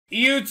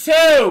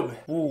YouTube!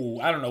 Ooh,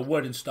 I don't know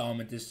what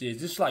installment this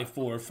is. This is like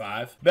 4 or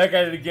 5. Back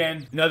at it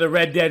again. Another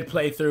Red Dead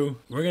playthrough.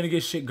 We're gonna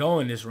get shit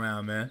going this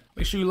round, man.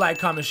 Make sure you like,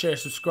 comment, share,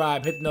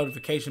 subscribe. Hit the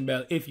notification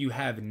bell if you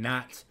have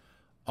not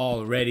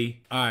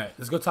already. Alright,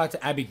 let's go talk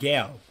to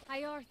Abigail.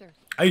 Hi, Arthur.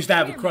 I used to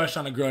have a crush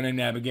on a girl named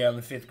Abigail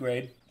in 5th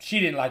grade. She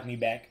didn't like me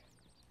back.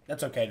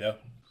 That's okay,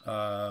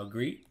 though.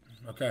 Greet?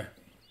 Okay.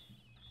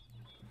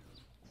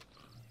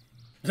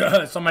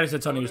 Somebody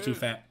said Tony was too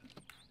fat.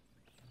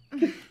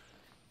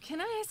 Can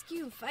I ask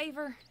you a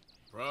favor?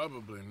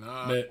 Probably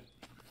not. But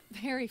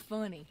Very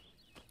funny.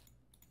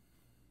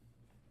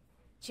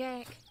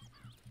 Jack,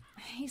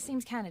 he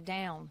seems kind of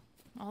down.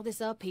 All this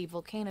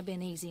upheaval can't have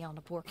been easy on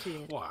the poor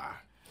kid. Why?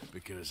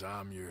 Because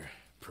I'm your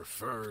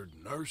preferred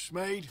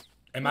nursemaid?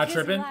 am I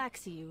tripping? He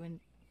likes you, and,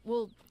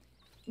 well,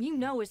 you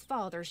know his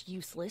father's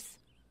useless.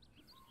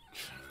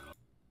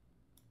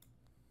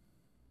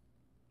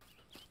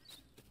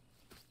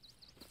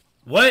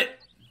 What?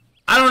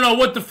 I don't know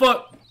what the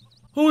fuck.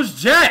 Who's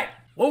Jack?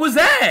 What was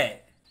that?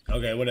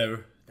 Okay,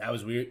 whatever. That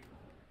was weird.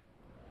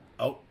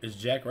 Oh, is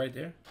Jack right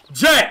there?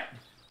 Jack!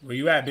 Where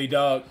you at, big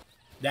dog?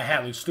 That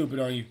hat looks stupid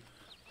on you.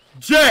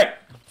 Jack!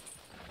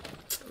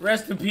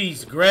 Rest in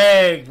peace,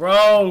 Greg,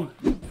 bro.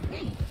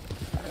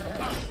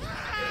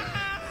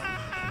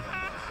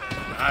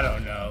 I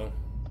don't know.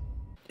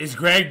 Is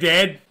Greg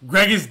dead?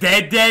 Greg is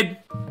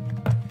dead?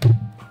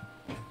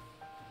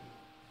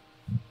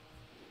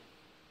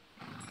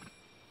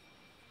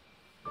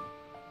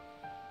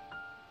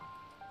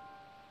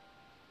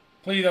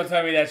 Please don't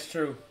tell me that's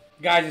true.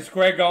 Guys, is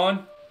Greg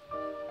gone?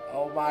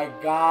 Oh my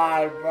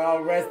god,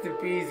 bro. Rest in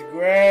peace,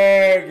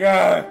 Greg.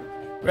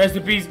 Rest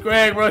in peace,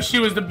 Greg, bro. She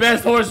was the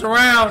best horse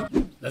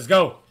around. Let's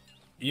go.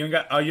 You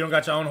don't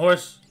got your own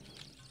horse?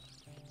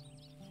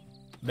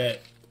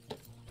 Bet.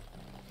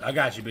 I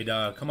got you, big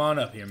dog. Come on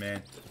up here,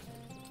 man.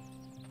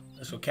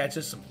 Let's go catch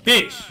us some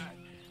fish.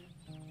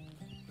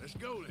 Let's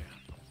go then.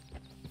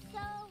 So,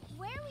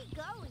 where are we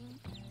going?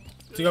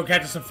 To go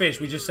catch us some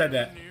fish. We just said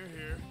that. Near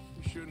here.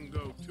 You shouldn't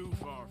go too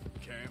far from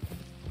camp.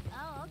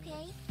 Oh,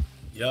 okay.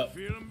 Yup.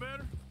 Feeling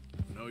better?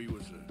 I know you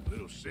was a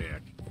little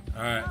sick.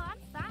 Alright. Oh,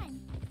 I'm fine.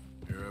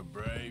 You're a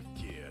brave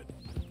kid.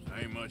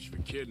 I ain't much of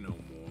a kid no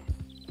more.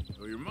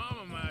 Though your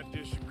mama might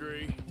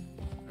disagree.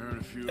 Earn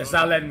a few. It's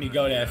not letting me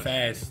go that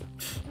fast.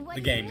 What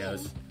The do you game mean?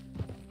 does.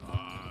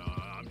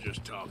 I'm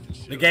just talking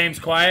silly. The game's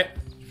quiet.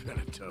 It's been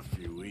a tough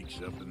few weeks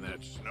up in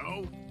that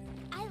snow.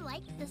 I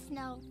like the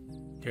snow.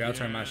 Here, I'll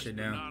turn my Yes, shit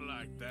but down. Not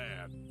like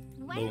that.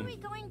 When Boom. are we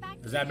going back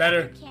to Is that the better?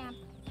 other camp?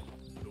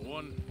 The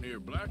one near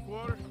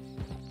Blackwater?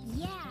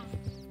 Yeah.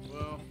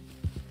 Well,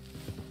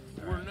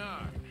 we're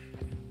not.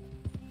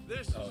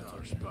 This is Oh, it's our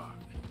okay. spot.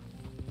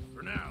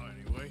 For now,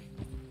 anyway.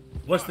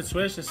 What's the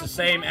twist? It's the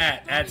same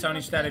at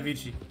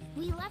Tonystatovci.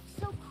 We left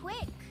so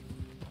quick.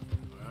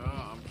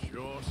 Well, I'm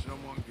sure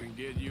someone can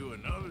get you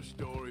another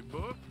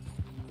storybook.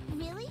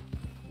 Really?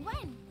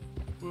 When?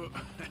 Well,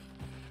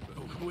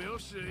 we'll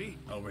see.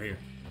 Over here.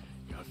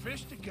 Got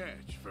fish to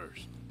catch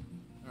first.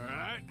 All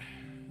right.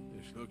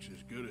 This looks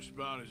as good a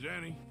spot as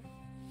any.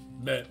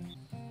 Bet.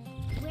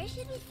 Where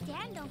should we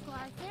stand, Uncle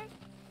Arthur?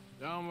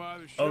 Down by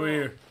the shore. Over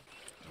here.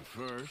 And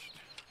first,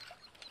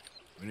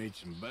 we need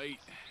some bait.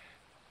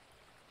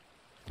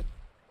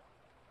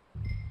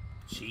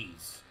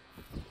 Jeez.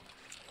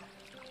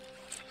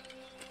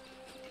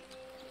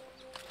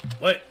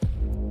 What?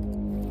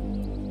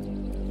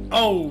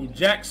 Oh,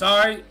 Jack,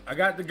 sorry. I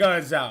got the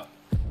guns out.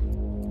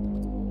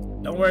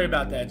 Don't worry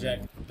about that, Jack.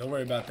 Don't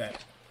worry about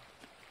that.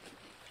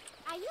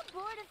 Are you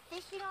bored of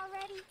fishing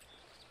already?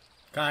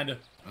 Kinda.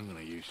 I'm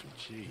gonna use some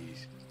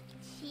cheese.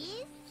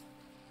 Cheese?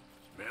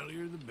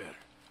 Smellier the better.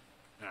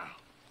 Now,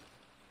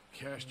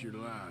 cast your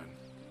line.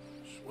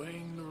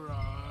 Swing the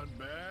rod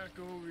back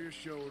over your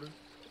shoulder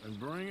and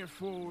bring it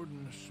forward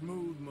in a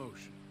smooth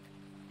motion.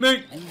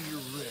 Me. Use your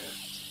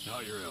wrist,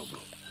 not your elbow.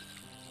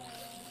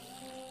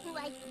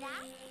 Like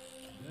that?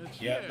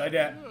 That's Yeah, it. like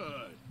that.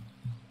 Good.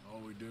 All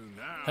we do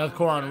now. Health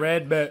core on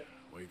red, bet.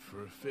 Wait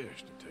for a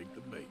fish to take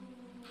the bait.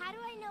 How do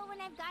I know when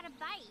I've got a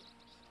bite?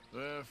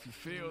 Well, if you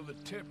feel the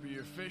tip of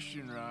your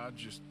fishing rod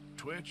just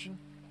twitching,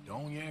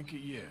 don't yank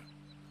it yet.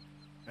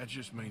 That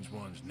just means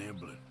one's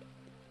nibbling.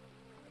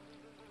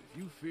 If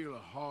you feel a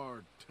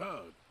hard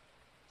tug,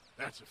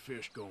 that's a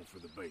fish going for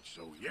the bait,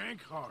 so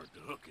yank hard to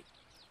hook it.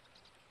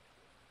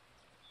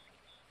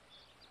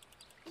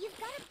 You've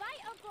got a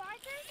bite, Uncle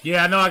Arthur?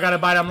 Yeah, I know I got a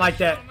bite. I'm like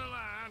that. On the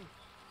line.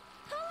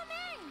 Pull him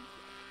in!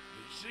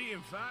 You see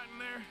him fighting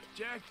there,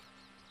 Jack?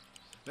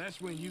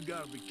 That's when you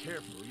gotta be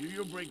careful.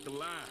 You'll break the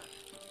line.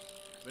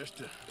 Best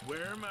to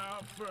wear him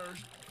out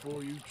first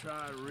before you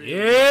try to reel.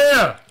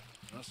 Yeah.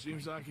 Well,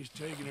 seems like he's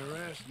taking a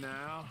rest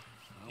now.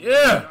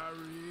 Yeah. Try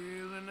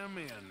reeling him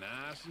in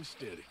nice and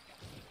steady.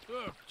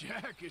 Look,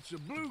 Jack, it's a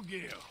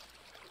bluegill.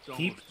 It's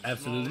Keep, almost as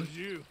small absolutely. as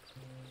you.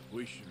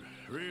 We should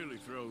really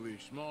throw these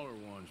smaller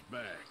ones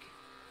back.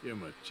 Give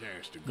them a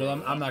chance to grow.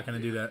 Well, I'm not gonna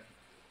do that.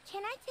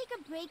 Can I take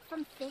a break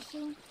from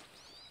fishing?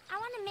 I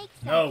want to make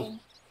No. something.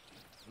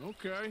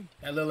 Okay.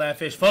 That little ass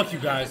fish. Fuck you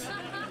guys.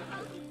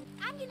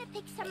 I'm gonna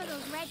pick some of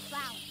those red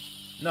flowers.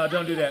 No,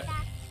 don't do that.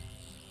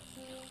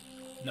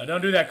 No,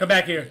 don't do that. Come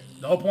back here.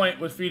 The whole point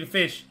was for you to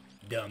fish.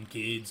 Dumb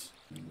kids.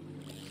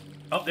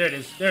 Oh, there it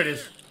is. There it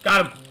is.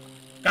 Got him.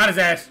 Got his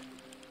ass.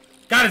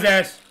 Got his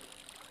ass.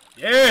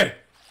 Yeah.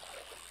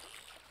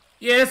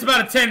 Yeah, it's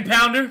about a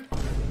 10-pounder.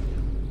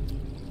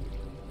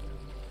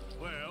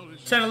 Well,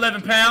 this 10, is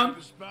 11 pound.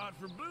 the spot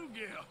for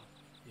bluegill.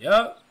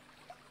 Yup.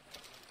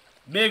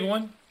 Big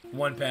one.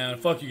 1 pound.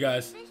 Fuck you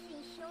guys. Fishing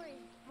sure is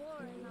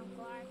boring,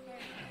 Uncle Arthur.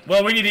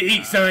 Well, we need to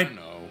eat, I son.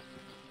 know.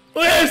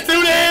 Well, that's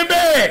too damn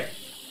bad.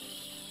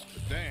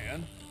 But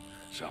then,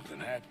 something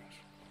happens.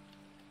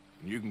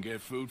 And you can get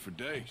food for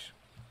days.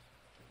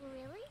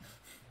 Really?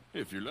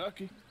 If you're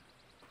lucky.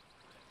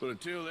 But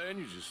until then,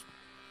 you just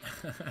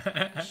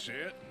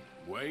sit,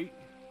 wait.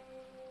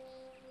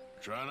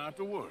 Try not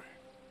to worry.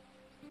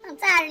 I'm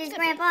tired of this,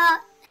 Grandpa.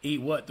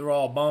 Eat what? They're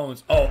all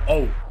bones.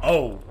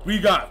 Oh. We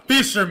got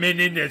fishermen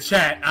in the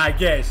chat, I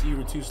guess. You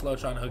were too slow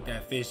trying to hook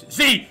that fish.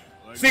 See?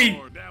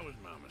 Lord, that was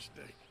my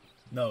mistake.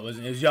 No, it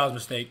wasn't. It was y'all's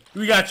mistake.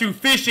 We got you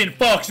fishing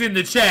fucks in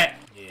the chat.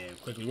 Yeah,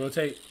 quickly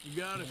rotate.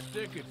 You gotta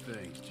stick at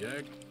things,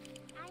 Jack.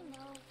 I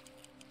know.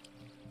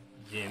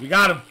 Yeah, we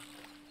got him.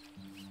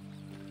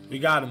 We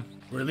got him.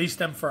 Release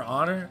them for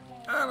honor?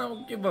 I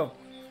don't give a...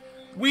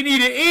 We need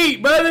to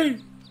eat, brother.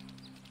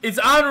 It's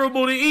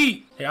honorable to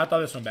eat. Hey, I'll throw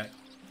this one back.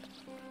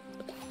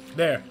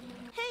 There.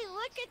 Hey,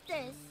 look at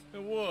this.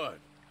 And what?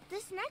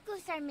 This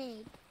necklace I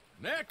made.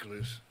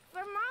 Necklace? For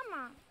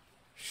Mama.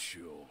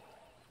 Sure.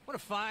 What a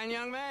fine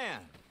young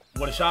man.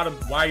 Would have shot him.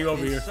 Why are you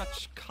over In here?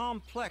 such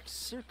complex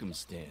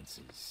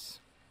circumstances.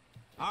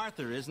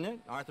 Arthur, isn't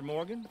it? Arthur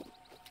Morgan?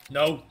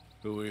 No.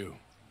 Who are you?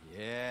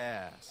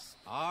 Yes,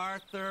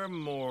 Arthur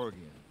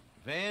Morgan.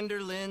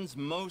 Vanderlyn's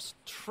most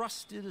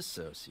trusted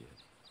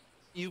associate.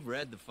 You've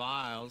read the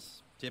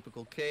files.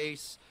 Typical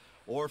case.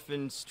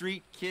 Orphaned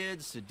street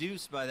kid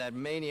seduced by that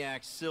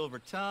maniac's silver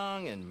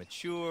tongue and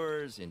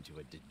matures into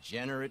a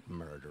degenerate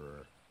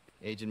murderer.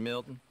 Agent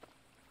Milton?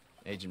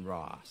 Agent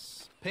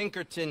Ross.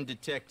 Pinkerton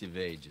Detective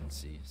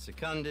Agency,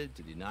 seconded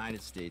to the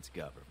United States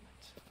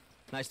government.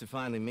 Nice to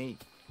finally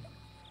meet.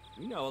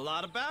 We know a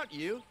lot about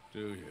you.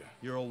 Do you?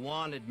 You're a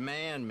wanted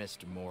man,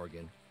 Mr.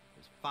 Morgan.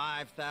 There's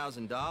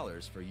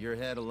 $5,000 for your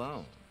head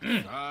alone.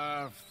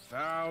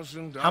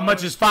 $5,000? How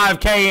much is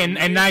 5K in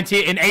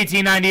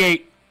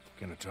 1898?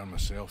 Can I turn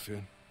myself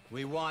in?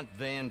 We want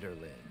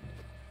Vanderlyn.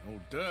 Oh,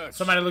 Dutch.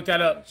 Somebody look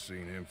that up. Haven't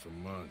seen him for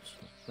months.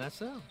 That's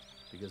so.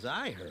 Because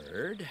I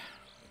heard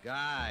a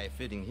guy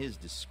fitting his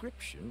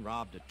description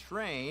robbed a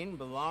train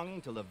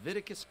belonging to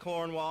Leviticus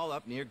Cornwall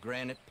up near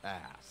Granite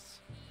Pass.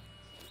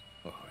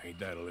 Oh, ain't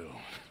that a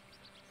little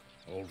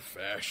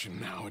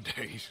old-fashioned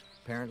nowadays?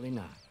 Apparently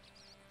not.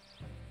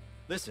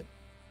 Listen.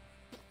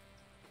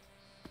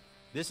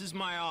 This is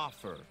my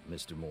offer,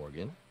 Mr.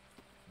 Morgan.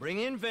 Bring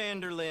in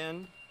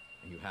Vanderlyn,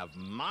 and you have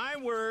my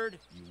word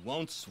you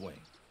won't swing.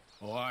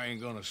 Oh, I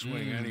ain't gonna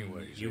swing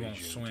anyways. You won't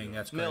Agent. swing.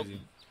 That's crazy. Milton.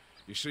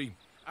 You see,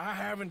 I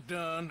haven't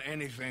done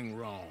anything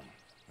wrong,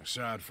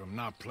 aside from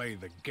not play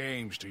the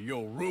games to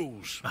your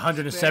rules.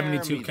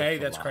 172K.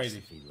 That's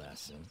crazy. Philosophy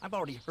lesson. I've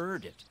already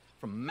heard it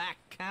from Mac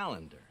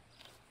Callender.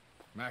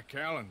 Matt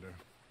Callender.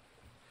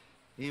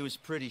 He was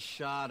pretty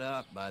shot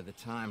up by the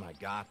time I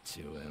got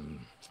to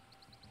him.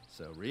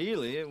 So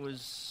really, it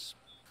was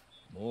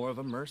more of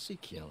a mercy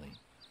killing.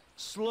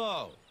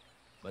 Slow,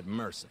 but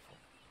merciful.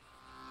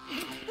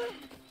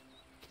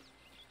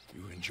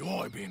 You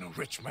enjoy being a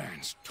rich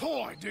man's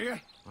toy, do you?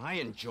 I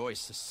enjoy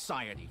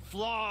society,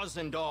 flaws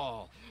and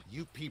all.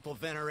 You people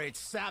venerate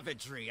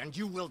savagery, and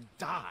you will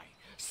die.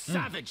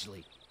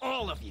 Savagely,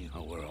 all of you.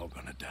 Oh, we're all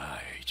gonna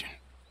die, Agent.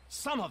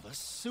 Some of us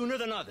sooner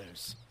than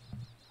others.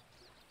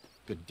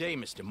 Good day,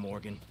 Mr.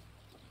 Morgan.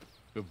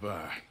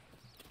 Goodbye.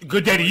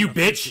 Good day to you,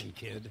 bitch.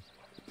 Kid,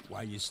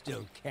 while you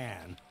still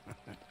can.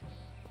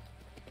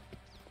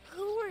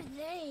 Who are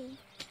they?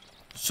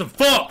 Some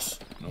fucks.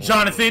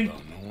 Jonathan. No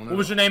one What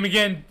was else. your name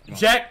again?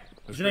 Jack?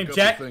 Was Let's your name pick up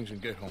Jack? the things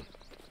and get home.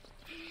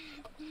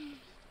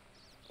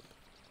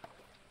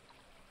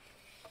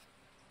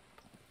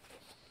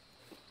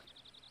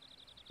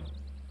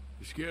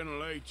 It's getting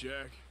late,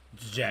 Jack.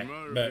 It's Jack. Your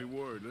mother Bet. will be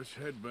worried. Let's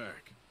head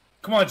back.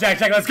 Come on, Jack.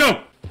 Jack, let's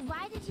go.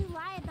 Why did you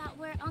lie about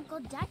where Uncle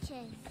Dutch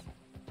is?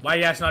 Why are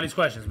you asking all these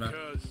questions, man?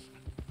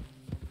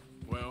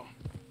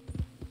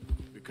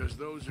 Because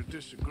those are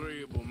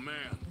disagreeable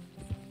men.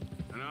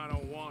 And I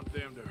don't want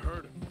them to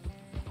hurt him.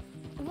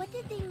 What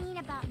did they mean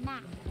about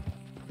Mac?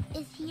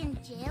 Is he in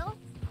jail?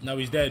 No,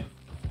 he's dead.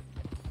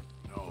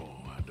 No,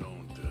 I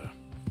don't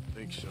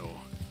think so.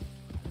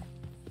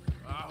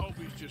 I hope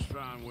he's just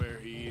fine where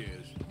he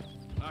is.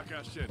 Like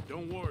I said,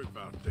 don't worry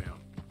about them.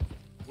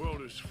 The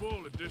world is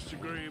full of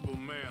disagreeable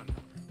men.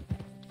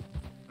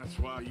 That's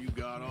why you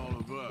got all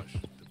of us,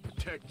 to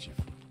protect you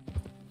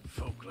from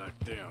folk like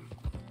them.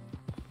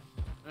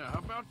 Now, how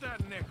about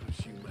that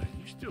necklace you made?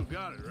 You still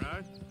got it,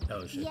 right?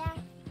 Oh, shit. Yeah,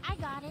 I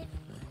got it.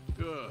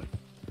 Good.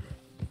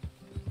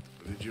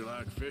 Did you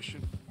like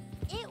fishing?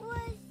 It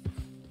was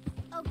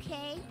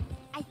okay,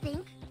 I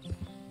think.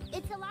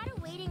 It's a lot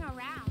of waiting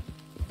around.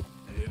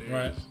 It is.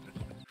 Right.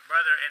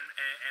 Brother,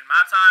 and In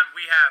my time,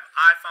 we have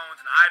iPhones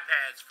and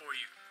iPads for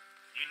you.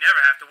 You never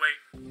have to wait.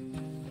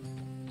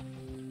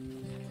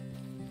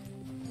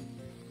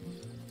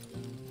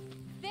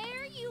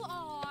 There you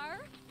are.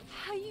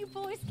 How you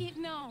boys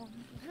getting on?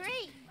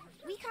 Great.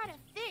 We caught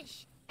a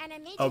fish, and I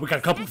made. Oh, we got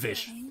a couple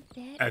fish. Ain't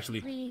that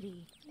Actually.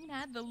 pretty? Ain't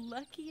I the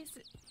luckiest?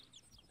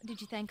 Did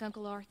you thank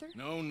Uncle Arthur?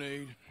 No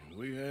need.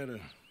 We had a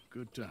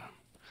good time.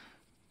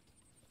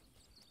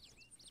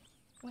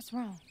 What's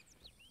wrong?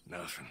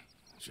 Nothing.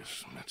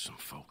 Just met some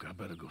folk. I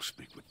better go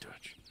speak with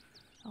Dutch.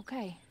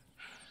 Okay.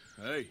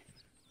 Hey,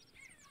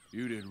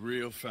 you did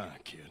real fine,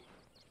 kid.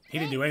 He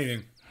didn't do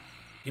anything.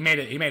 He made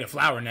a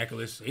flower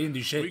necklace. He didn't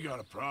do shit. We got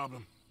a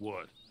problem.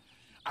 What?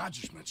 I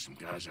just met some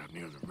guys out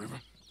near the river.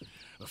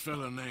 A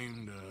fella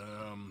named,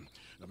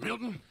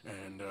 Milton,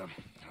 and,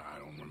 I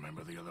don't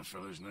remember the other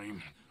fella's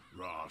name.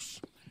 Ross.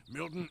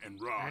 Milton and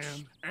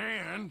Ross.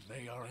 And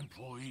they are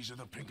employees of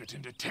the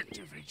Pinkerton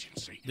Detective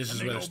Agency. This is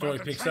And they where the know story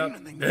about picks train up?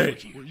 and they know Hey. we're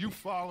here. Were you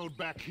followed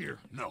back here?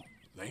 No,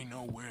 they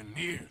nowhere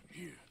near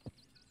here.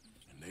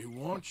 And they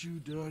want you,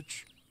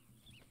 Dutch.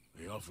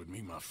 They offered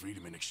me my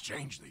freedom in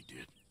exchange, they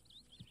did.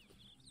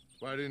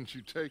 Why didn't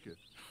you take it?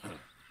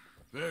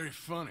 Very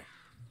funny.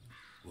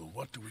 Well,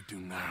 what do we do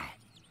now?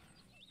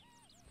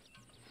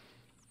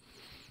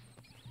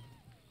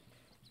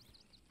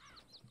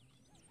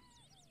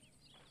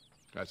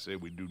 I say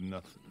we do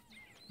nothing.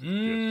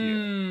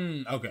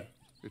 Okay.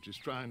 You're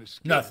just trying to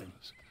scare Nothing.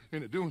 us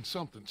into doing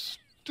something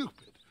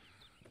stupid.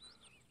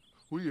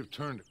 We have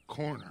turned a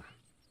corner.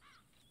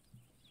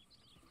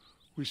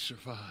 We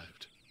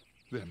survived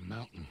them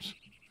mountains.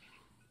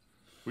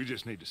 We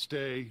just need to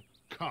stay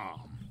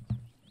calm.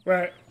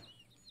 Right.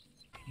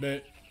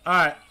 But all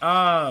right.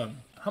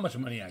 How much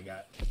money I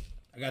got?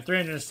 I got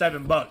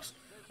 $307.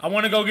 I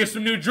want to go get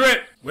some new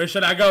drip. Where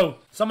should I go?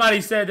 Somebody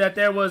said that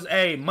there was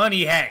a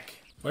money hack.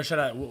 Where should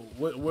I?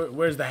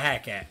 Where's the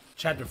hack at?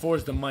 Chapter 4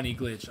 is the money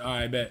glitch. All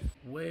right, bet.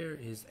 Where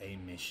is a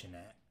mission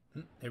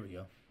at? There we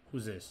go.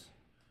 Who's this?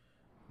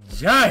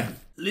 John.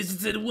 Listen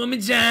to the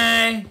woman,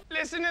 John.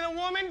 Listen to the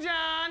woman,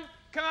 John.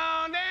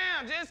 Calm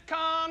down. Just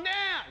calm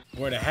down.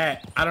 Where the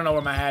hat? I don't know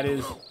where my hat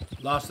is.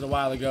 Lost it a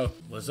while ago.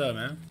 What's up,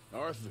 man?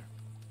 Arthur,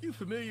 You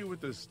familiar with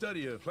the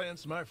study of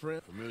plants, my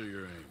friend?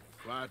 familiar ain't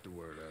quite the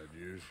word I'd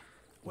use.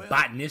 Well,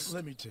 Botanist.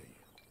 let me tell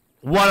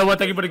you. What?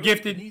 Thank you for the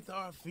gifted. Beneath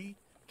our feet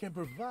can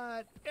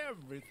provide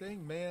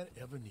everything man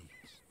ever needs.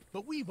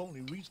 But we've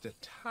only reached a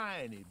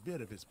tiny bit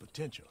of its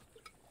potential.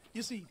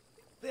 You see,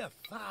 there are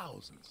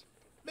thousands,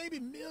 maybe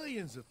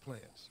millions of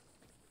plants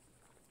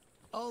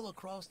all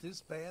across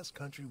this vast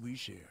country we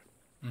share.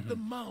 The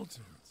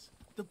mountains,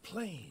 the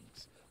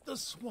plains, the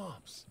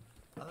swamps.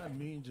 I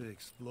mean to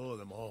explore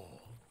them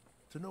all,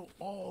 to know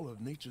all of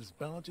nature's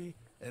bounty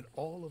and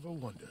all of her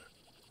wonder,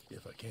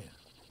 if I can.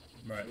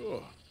 Right.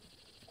 Sure.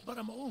 But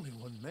I'm only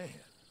one man.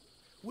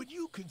 Would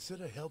you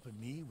consider helping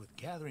me with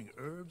gathering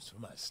herbs for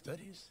my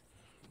studies?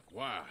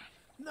 Why?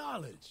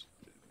 Knowledge,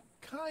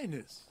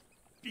 kindness,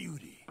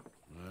 beauty.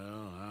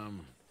 Well,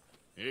 I'm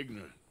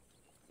ignorant,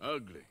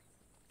 ugly,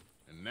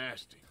 and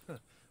nasty.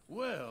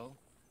 Well,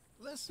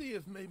 let's see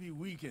if maybe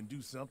we can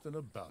do something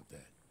about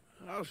that.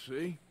 I'll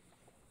see.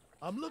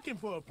 I'm looking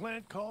for a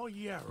plant called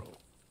yarrow.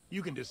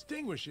 You can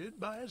distinguish it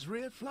by its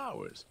red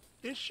flowers.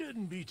 It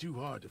shouldn't be too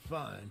hard to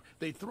find.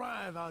 They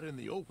thrive out in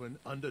the open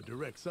under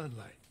direct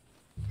sunlight.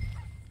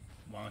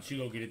 Why don't you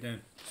go get it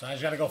then? So I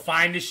just gotta go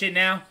find this shit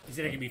now? He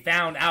said it can be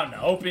found out in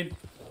the open.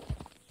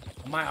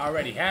 I might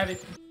already have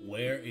it.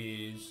 Where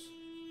is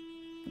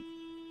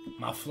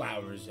my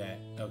flowers at?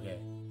 Okay.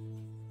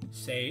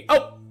 Say,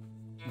 oh!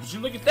 Would you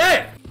look at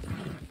that?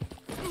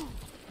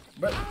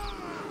 But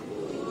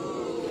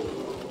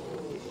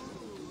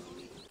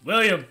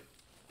William,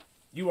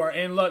 you are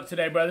in luck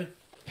today, brother.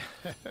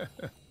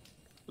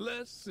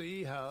 Let's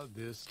see how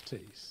this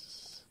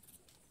tastes.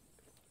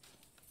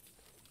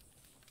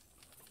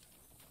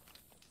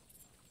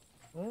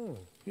 Oh,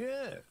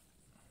 yeah.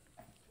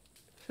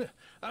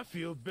 I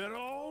feel better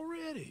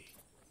already.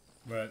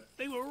 Right.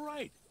 They were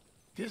right.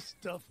 This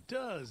stuff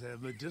does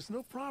have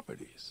medicinal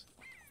properties.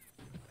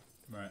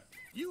 Right.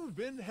 You've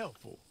been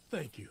helpful.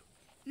 Thank you.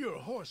 You're a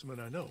horseman,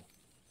 I know.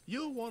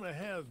 You'll want to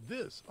have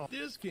this.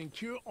 This can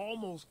cure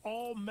almost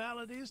all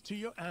maladies to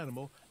your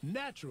animal,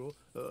 natural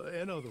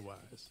and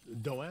otherwise.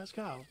 Don't ask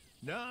how.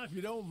 Now, if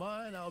you don't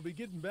mind, I'll be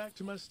getting back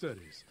to my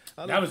studies.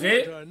 I That look was forward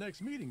it? to our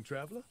next meeting,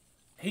 traveler.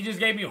 He just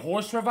gave me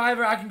Horse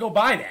Reviver. I can go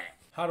buy that.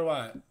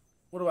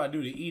 What do I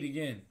do to eat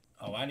again?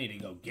 Oh, I need to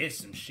go get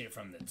some shit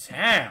from the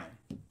town.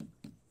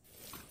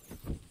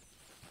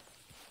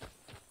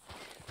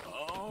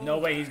 No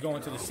way he's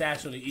going to the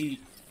satchel to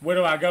eat. Where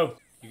do I go?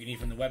 You can eat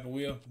from the weapon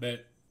wheel,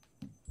 but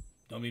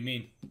don't be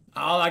mean.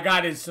 All I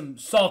got is some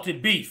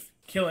salted beef.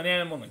 Kill an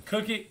animal and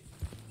cook it.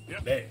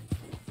 Yep. Bet.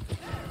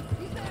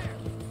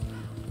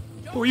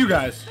 Who are you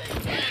guys?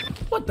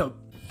 What the?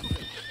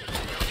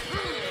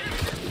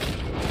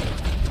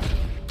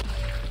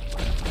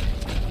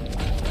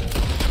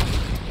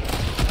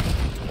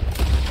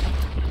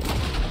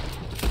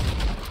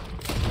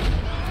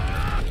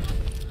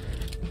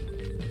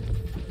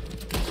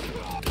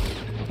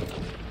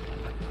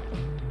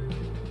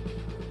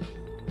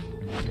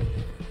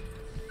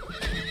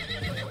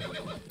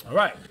 All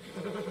right.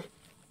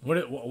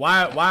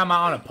 Why am I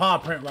on a paw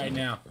print right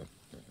now?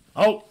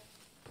 Oh.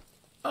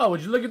 Oh,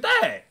 would you look at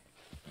that?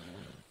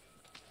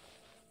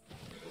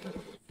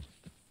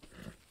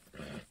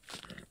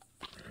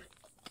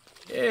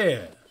 Yeah.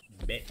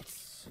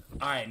 Bits.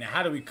 All right, now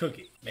how do we cook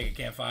it? Make a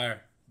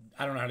campfire.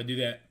 I don't know how to do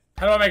that.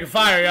 How do I make a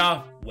fire,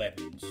 y'all?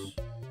 Weapons.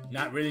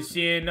 Not really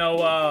seeing no,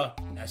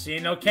 not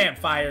seeing no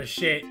campfire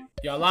shit.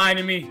 Y'all lying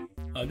to me?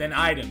 Oh, then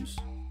items.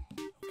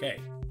 Okay,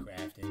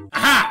 crafting.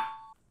 Aha!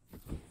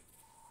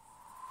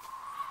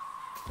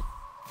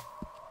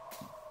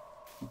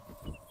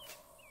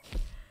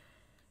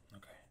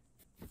 Okay.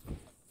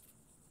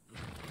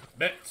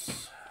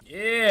 Bets.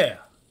 Yeah.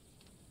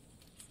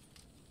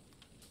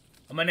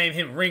 I'm gonna name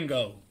him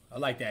Ringo. I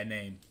like that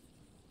name.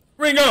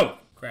 Ringo!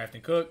 Craft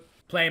and cook.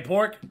 Plain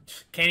pork.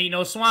 Can't eat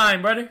no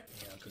swine, brother.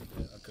 Yeah, I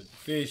cooked the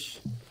fish.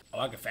 Oh,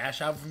 I can fast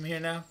travel from here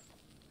now?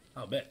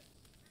 I'll bet.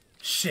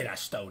 Shit, I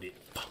stole it.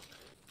 Fuck.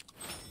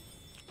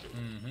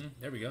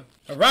 There we go.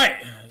 All right.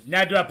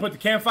 Now do I put the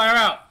campfire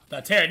out? Do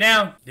I tear it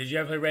down? Did you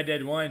ever play Red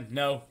Dead 1?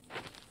 No.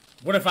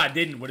 What if I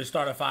didn't? Would it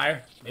start a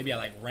fire? Maybe I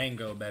like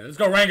Rango better. Let's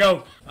go,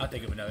 Rango. I'll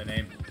think of another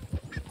name.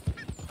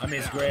 I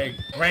miss Greg.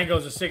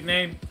 Rango's a sick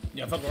name.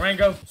 Y'all fuck with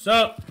Rango? What's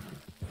up?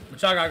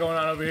 What y'all got going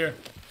on over here?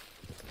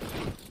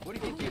 What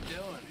do you think you're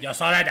doing? Y'all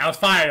saw that? That was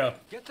fire, though.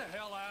 Get the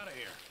hell out of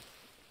here.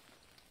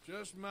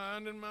 Just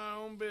minding my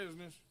own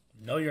business.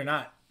 No, you're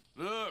not.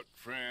 Look,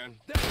 friend.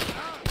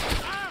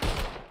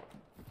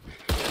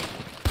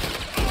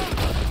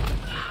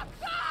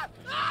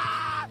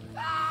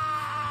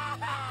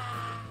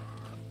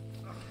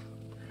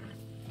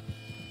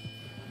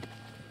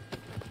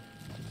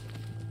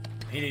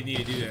 He didn't need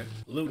to do that.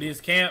 Loot his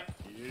camp?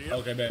 Yep.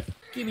 Okay, bet.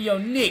 Give me your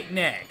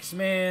knickknacks,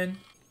 man.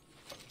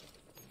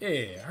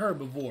 Yeah,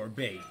 herbivore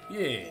bait.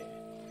 Yeah.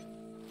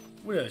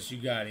 What else you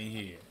got in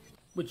here?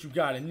 What you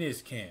got in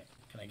this camp?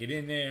 Can I get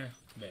in there?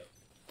 Bet.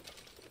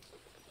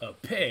 A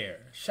pear.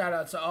 Shout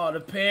out to all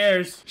the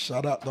pears.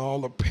 Shout out to all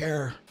the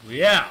pear.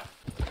 We out.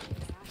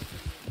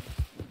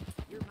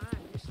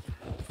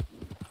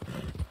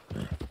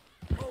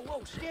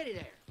 Whoa, steady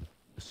there.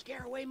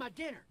 Scare away my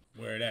dinner.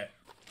 Where that?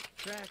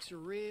 Tracks are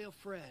real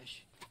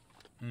fresh.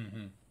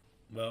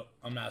 Well,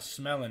 I'm not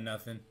smelling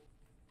nothing.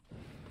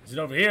 Is it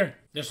over here?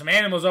 There's some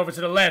animals over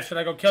to the left. Should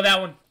I go kill that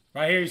one?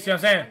 Right here, you see what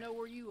I'm saying? I know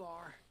where you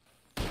are.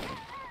 Got him!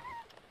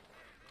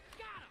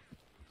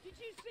 Did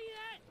you see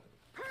that?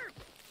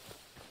 Perfect!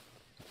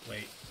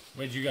 Wait,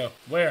 where'd you go?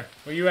 Where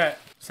you at?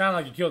 Sound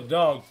like you killed a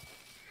dog.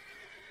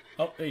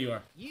 Oh, there you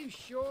are. You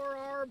sure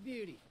are a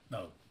beauty.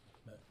 No.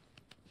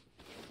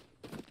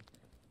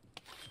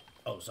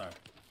 Oh, sorry.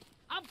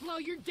 I'll blow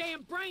your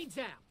damn brains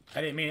out.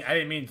 I didn't mean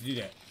to do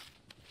that.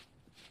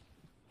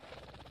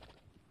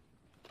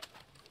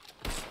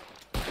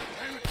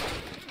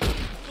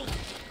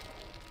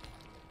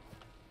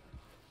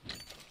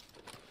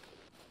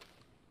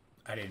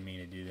 I didn't mean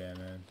to do that,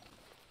 man.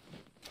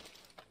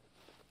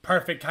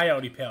 Perfect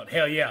coyote pelt.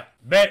 Hell yeah.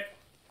 Bet.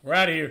 We're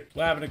out of here.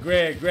 What happened to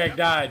Greg? Greg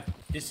died.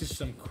 This is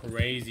some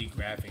crazy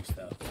graphic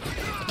stuff.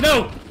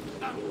 No!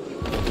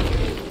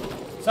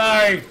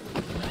 Sorry.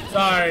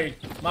 Sorry.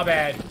 My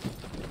bad.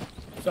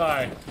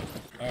 Sorry.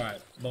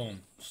 Alright.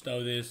 Boom.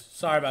 Stow this.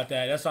 Sorry about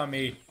that. That's on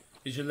me.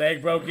 Is your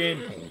leg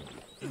broken?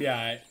 Be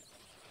alright.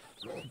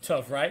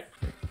 Tough, right?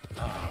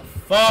 Oh,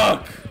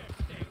 fuck!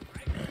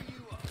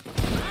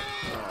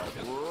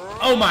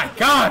 Oh my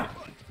god!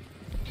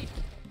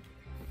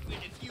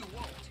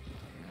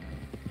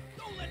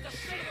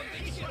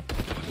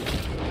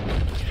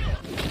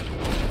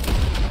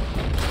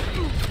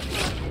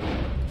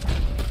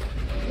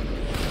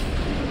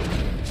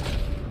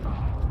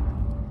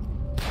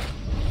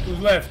 Who's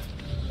left?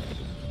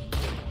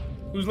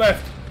 Who's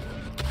left?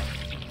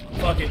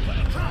 Fuck it.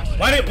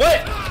 Why did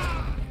what?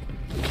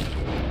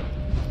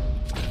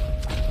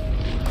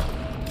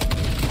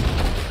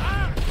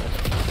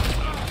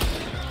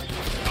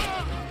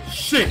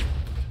 Shit.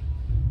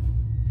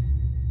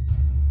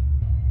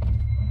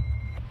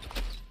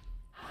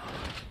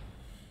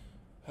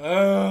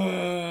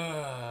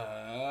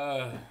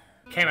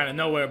 Came out of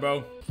nowhere,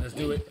 bro. Let's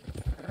do it.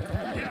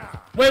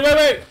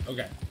 Wait.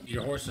 Okay.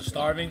 Your horse is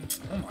starving?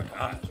 Oh my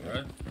gosh,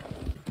 bro.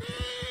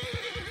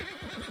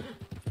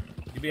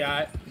 You'll be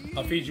alright.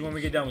 I'll feed you when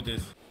we get done with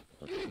this.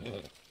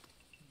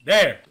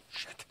 There.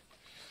 Shit.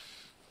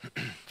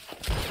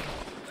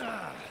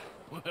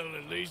 Well,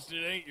 at least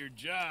it ain't your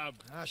job.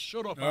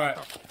 Shut up, All right.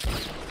 Arthur.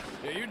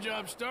 Yeah, your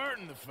job's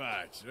starting the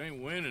fights. It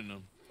ain't winning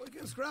them. I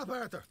can scrap,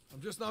 Arthur.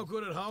 I'm just not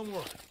good at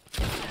homework.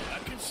 I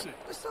can see.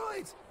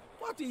 Besides,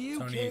 what do you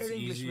Tony, care, it's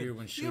easier Englishman?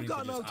 when shooting You've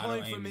got to no just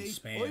time for auto-aim me. and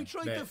spam. I'm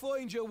trying Bet. to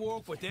find you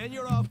work, but then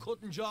you're off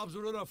cutting jobs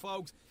with other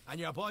folks, and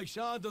your boy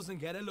Sean doesn't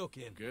get a look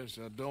in. Guess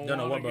I don't Don't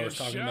know want what to bro get was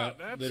talking shot, about,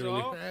 that's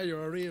literally. all. Yeah,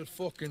 you're a real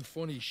fucking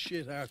funny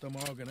shit, Arthur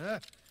Morgan, huh?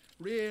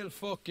 Real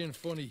fucking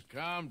funny.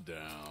 Calm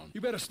down. You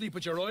better sleep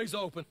with your eyes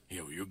open.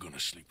 Yeah, well, you're gonna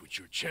sleep with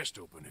your chest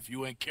open if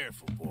you ain't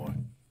careful, boy.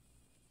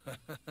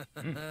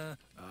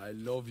 I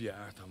love you,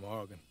 Arthur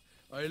Morgan.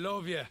 I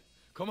love you.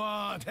 Come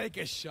on, take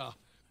a shot.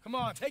 Come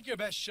on, take your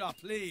best shot,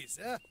 please,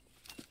 huh?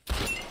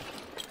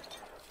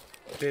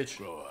 Bitch.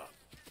 Grow up.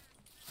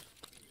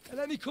 And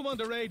let me come on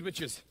the raid with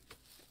yous.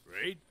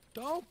 Raid?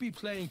 Don't be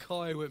playing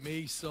coy with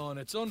me, son.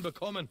 It's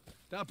unbecoming.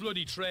 That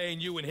bloody train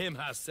you and him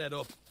has set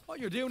up. What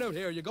you're doing out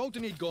here, you're going to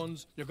need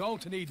guns, you're going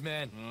to need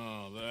men.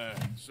 Oh,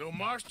 that. So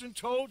Marston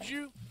told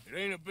you? It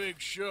ain't a big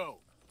show.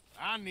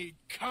 I need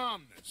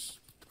calmness.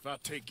 If I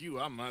take you,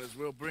 I might as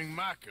well bring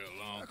Micah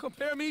along. Now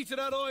compare me to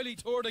that oily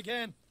turd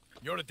again.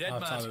 You're a dead I'll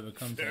man. tell it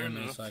becomes to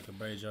him so I can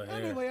braid your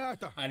hair. Anyway,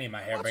 Arthur. I need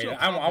my hair what's braided. your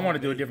I problem want to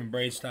with do a me? different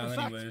braid style In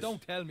fact, anyways.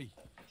 don't tell me.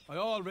 I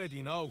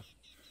already know.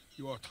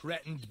 You are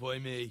threatened by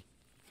me.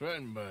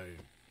 Threatened by you?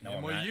 No, and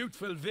I'm my not.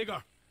 youthful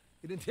vigor.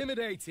 It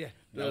intimidates you.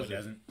 No, it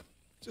doesn't.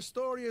 It's a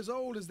story as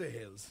old as the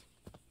hills.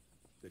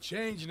 The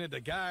changing of the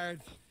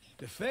guard,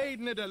 the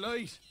fading of the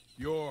light.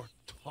 You're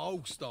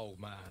toast, old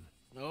man.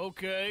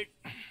 Okay.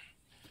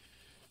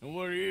 And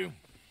what are you?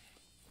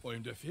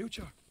 I'm the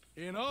future.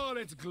 In all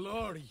its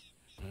glory.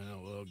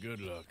 Well,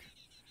 good luck.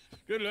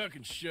 Good luck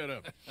and shut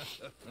up.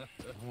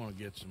 I want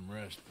to get some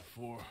rest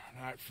before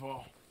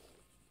nightfall.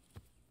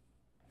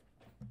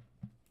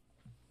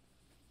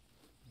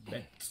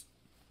 Bet.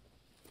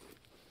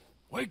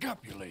 Wake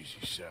up, you lazy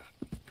son.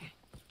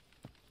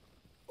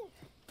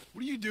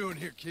 What are you doing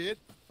here, kid?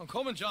 I'm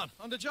coming, John.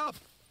 On the job.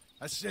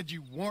 I said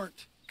you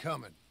weren't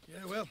coming.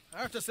 Yeah, well,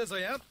 Arthur says I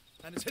am.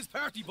 And it's his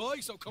party, boy,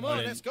 so come No, on,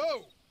 it let's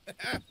go.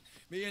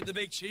 Me and the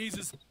big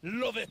cheeses.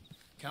 Love it.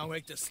 Can't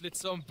wait to slit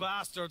some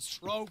bastard's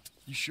throat.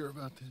 You sure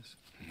about this?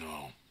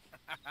 No.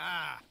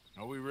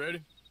 Are we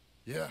ready?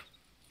 Yeah.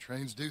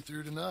 Train's due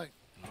through tonight.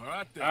 All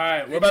right, then. All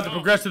right, we're about to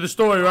progress to the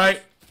story,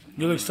 right?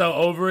 You look so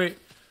over it.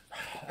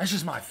 That's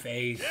just my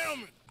face.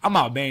 I'm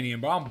Albanian,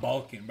 bro. I'm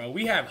Balkan, bro.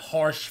 We have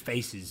harsh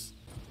faces.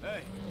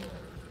 Hey,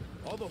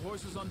 all the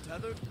horses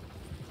untethered?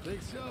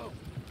 Think so.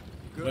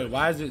 Wait,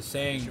 why is it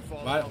saying...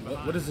 Why,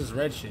 what is this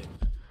red shit?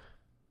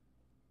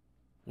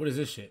 What is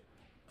this shit?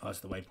 Oh, it's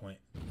the waypoint.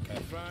 Okay.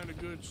 Find a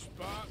good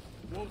spot,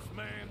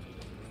 Wolfman.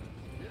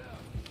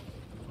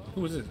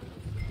 Who is it?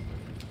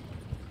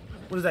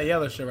 What is that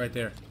yellow shit right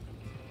there?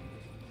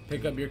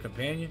 Pick up your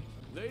companion?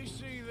 They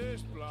see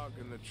this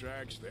blocking the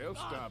tracks, they'll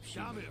stop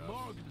soon Damn it, enough.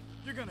 Morgan.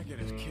 You're gonna get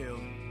us killed.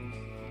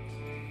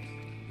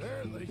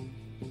 Apparently.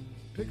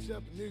 Picks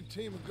up a new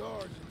team of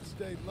guards at the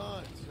state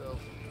line, so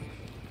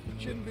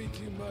shouldn't be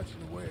too much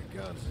in the way of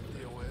guns to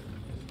deal with.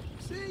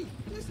 See,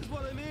 this is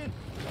what I mean.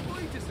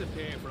 I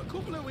disappear for a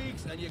couple of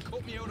weeks and you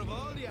cut me out of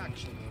all the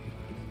action.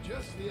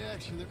 Just the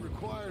action that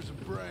requires a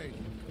brain.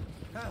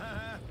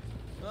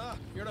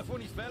 You're a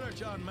funny feller,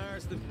 John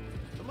Marston.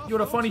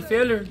 You're a funny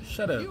feller.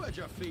 Shut up. You had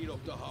your feet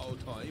up the whole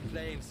time,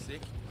 playing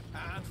sick,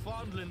 and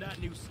fondling that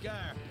new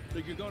scar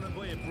like you're gonna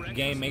buy a breakfast. The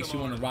game makes you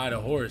want to ride a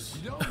horse.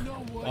 You don't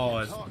know what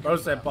Pause. Bro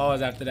said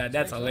pause after that.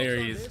 That's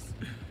hilarious.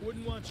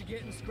 Wouldn't want you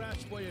getting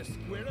scratched by a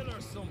squirrel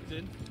or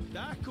something.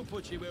 That could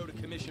put you out of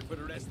commission for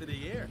the rest of the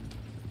year.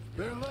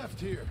 They're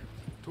left here,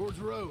 towards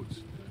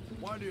Rhodes.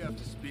 Why do you have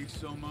to speak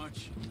so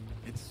much?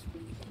 It's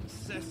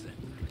incessant.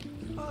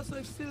 Plus,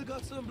 I've still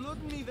got some blood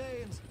in me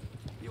veins.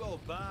 You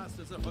old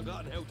bastards have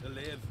forgotten how to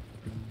live.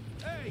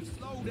 Hey,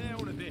 slow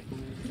down a bit.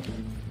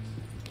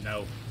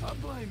 No. I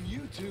blame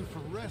you two for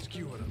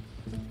rescuing them.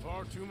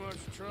 Far too much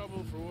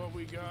trouble for what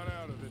we got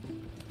out of it.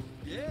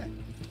 Yeah,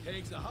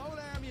 takes a whole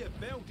army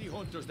of bounty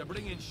hunters to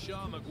bring in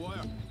Sean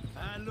McGuire.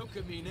 And look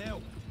at me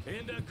now,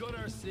 in the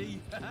gutter sea.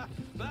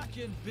 Back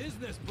in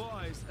business,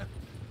 boys.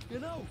 You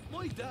know,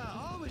 my dad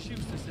always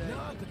used to say...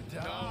 Not the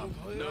dog,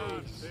 please.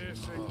 Not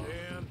this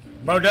again.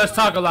 Bro does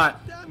talk a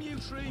lot. Damn you,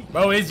 tree.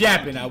 Bro is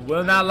yapping. I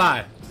will not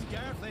lie.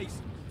 Scarface,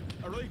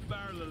 a right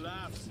barrel of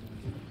laughs.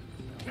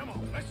 Come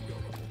on, let's go.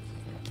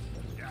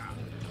 Yeah.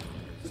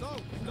 So,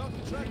 knock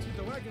the tracks with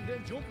the wagon,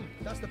 then jumping.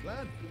 That's the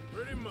plan.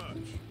 Pretty much.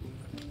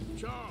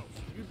 Charles,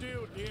 you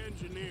deal with the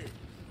engineer.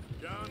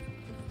 John?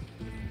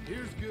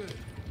 Here's good.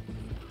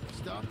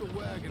 Stop the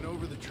wagon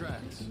over the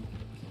tracks.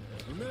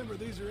 Remember,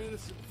 these are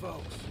innocent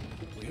folks.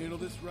 We handle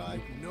this right,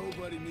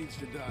 nobody needs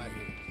to die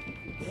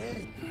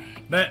here.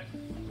 Bet.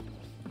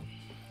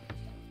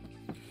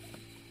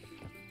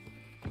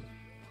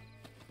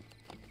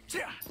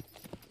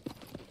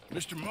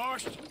 Mr.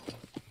 Marston,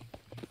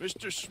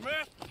 Mr.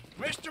 Smith,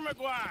 Mr.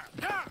 McGuire,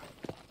 yeah!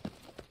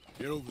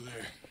 Get over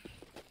there.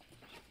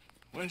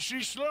 When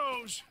she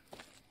slows,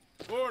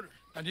 order.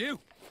 And you?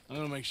 I'm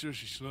gonna make sure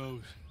she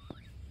slows.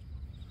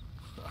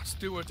 Let's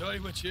do or die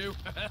with you.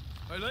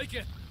 I like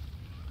it.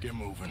 Get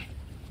moving.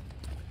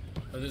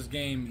 But this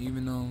game,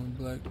 even though I'm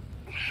black,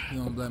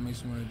 black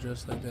makes me want to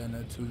dress like that and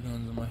have two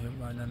guns on my hip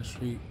riding down the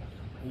street.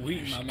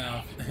 Weed in my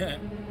mouth.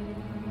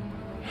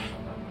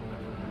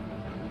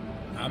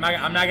 I'm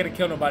not gonna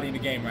kill nobody in the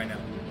game right now.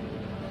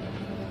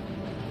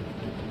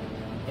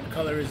 What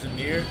color is the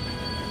mirror?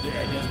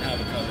 Yeah, it doesn't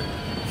have a color.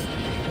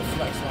 It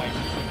reflects light.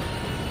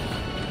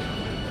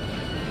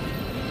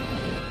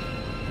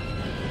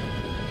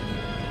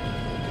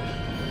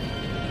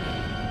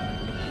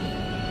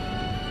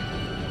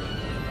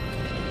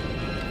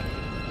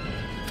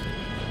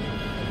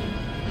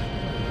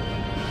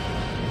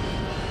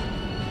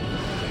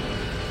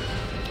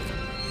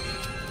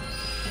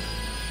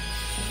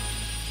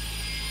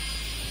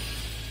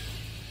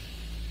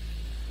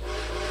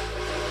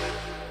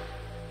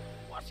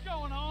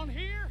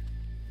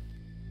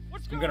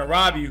 I'm gonna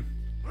rob you.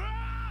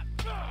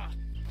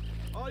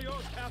 All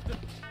yours, Captain.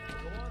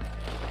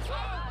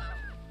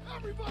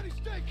 Everybody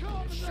stay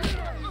calm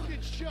and you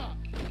get shot.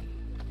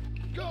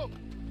 Go.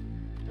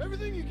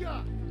 Everything you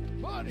got.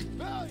 Money,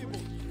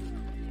 valuables.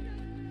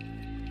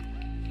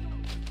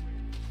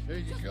 There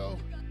you go.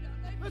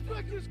 Let's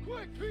make this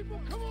quick, people.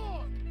 Come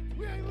on.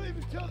 We ain't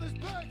leaving till this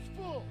bag's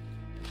full.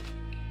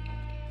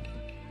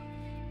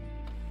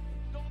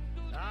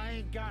 I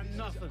ain't got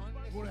nothing.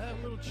 Want to have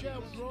a little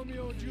chat with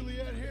Romeo and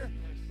Juliet here?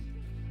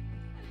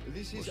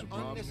 This is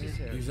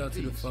unnecessary. He's out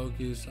to the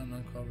focus. I'm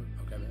uncovered.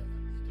 Okay, man.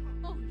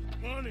 Oh,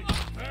 Money,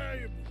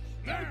 valuables.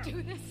 don't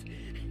do this.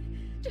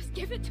 Just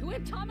give it to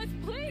him, Thomas,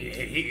 please.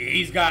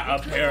 He's got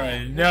a pair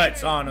of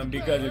nuts on him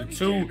because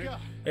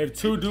if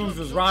two dudes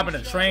was robbing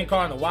a train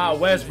car in the Wild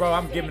West, bro,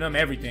 I'm giving them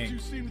everything. You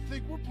seem to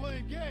think we're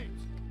playing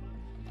games.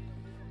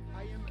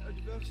 I am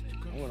adverse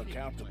to I want to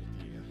count them.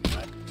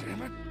 God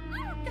damn it.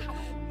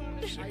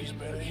 Sick is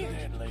better than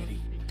dead,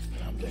 lady.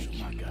 I'm losing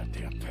my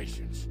goddamn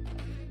patience.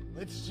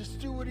 Let's just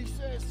do what he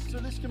says so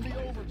this can be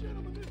over.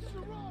 Gentlemen, this is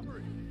a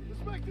robbery.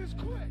 Let's make this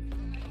quick.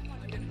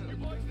 You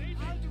boys need me?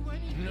 I'll do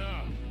anything.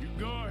 No, you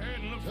go ahead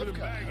and look for the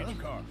baggage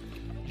car.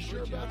 You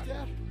sure about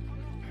that?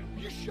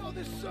 You show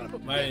this son of a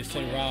Why did it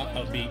say raw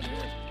upbeat?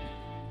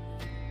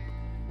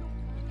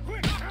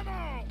 Quick, come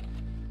on!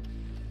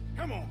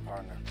 Come on,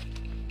 partner.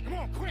 Come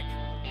on, quick!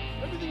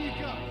 Everything you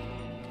got.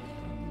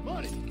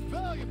 Money,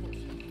 valuables.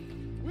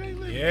 We ain't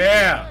leaving.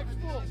 Yeah.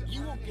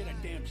 You won't get a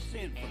damn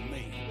cent from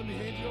me. Let me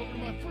hand you over to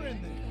my friend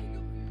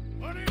then.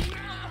 Money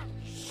now!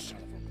 Son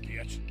of a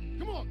bitch.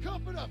 Come on,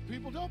 cuff it up,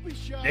 people. Don't be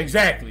shy.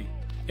 Exactly.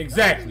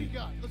 Exactly. Everything you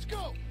got. Let's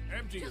go.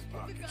 Empty your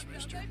pockets,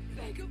 mister.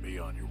 Be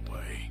on your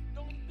way.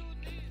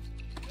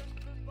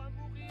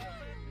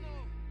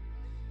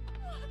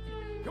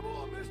 Come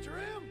on, Mr.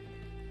 M.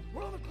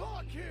 We're on the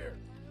clock here.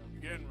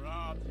 You're getting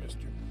robbed,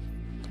 mister.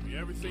 Give me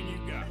everything you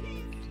got.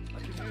 I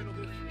can handle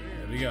this from here.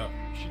 There we go.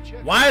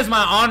 Why is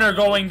my honor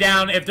going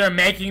down if they're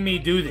making me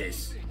do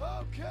this?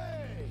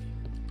 Okay.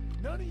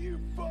 None of you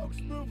folks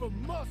move a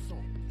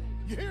muscle.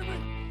 You hear me?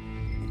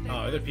 Oh,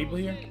 are there people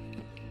here?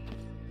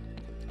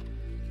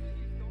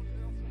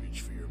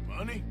 Reach for your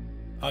money.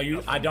 Oh,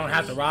 I don't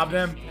have to rob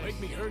them? Make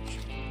me hurt you.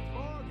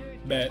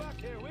 Bet.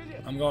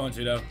 I'm going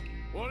to, though.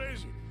 What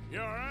is it? You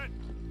alright?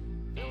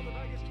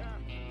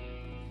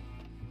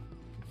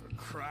 For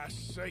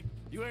Christ's sake,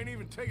 you ain't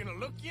even taking a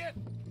look yet?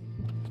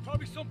 There's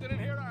probably something in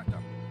here, Arthur.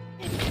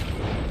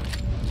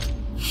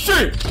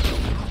 Shit!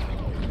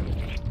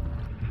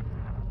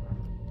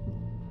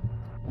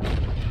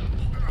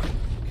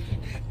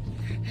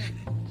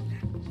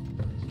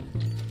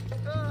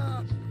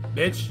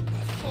 Bitch.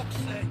 For fuck's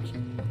sake.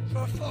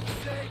 For fuck's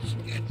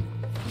sake.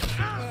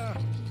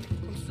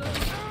 I'm sorry.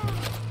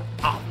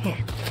 Oh, fuck.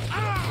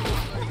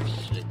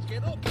 Shit,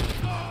 get up.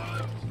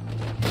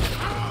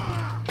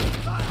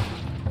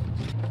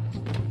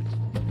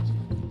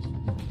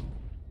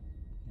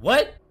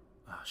 What?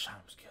 Oh,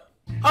 Sean was killed.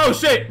 Oh,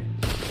 shit!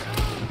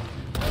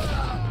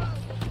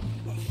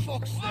 For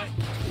fuck's sake.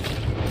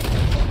 For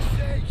fuck's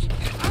sake.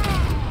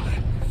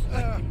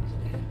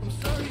 I'm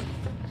sorry.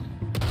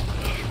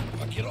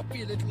 Get up,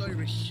 you little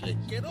Irish shit.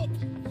 Get up.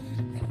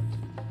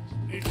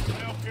 Need some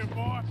help here,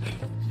 boy?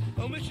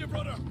 I'll miss you,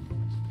 brother.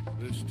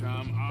 This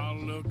time I'll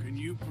look and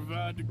you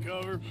provide the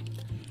cover.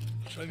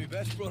 Try my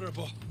best, brother,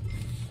 but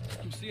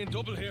I'm seeing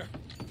double here.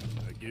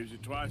 That gives you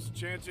twice the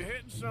chance of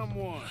hitting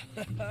someone.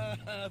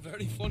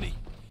 Very funny.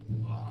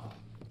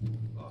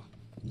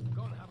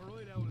 Gonna have a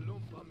right out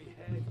lump on me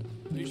head.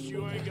 At least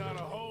you ain't got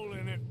a hole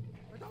in it.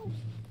 Are those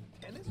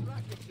tennis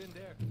rackets in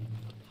there?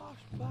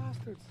 Posh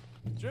bastards.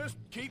 Just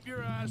keep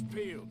your eyes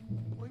peeled.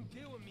 I'm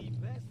doing me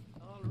best,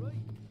 all right.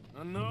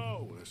 I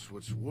know, that's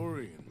what's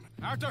worrying me.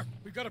 Arthur,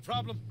 we've got a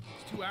problem.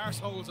 There's two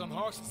arseholes on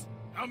horses.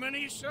 How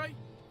many you say?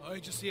 I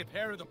just see a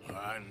pair of them.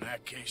 In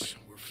that case,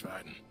 we're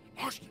fighting.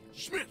 Marston,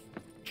 Smith,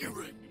 get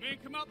ready. You men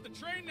come out the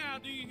train now,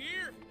 do you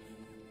hear?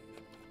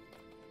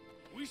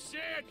 We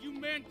said you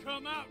men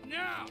come out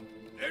now.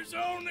 There's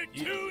only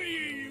two of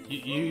you.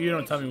 You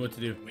don't tell me what to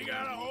do. We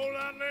got a whole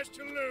lot less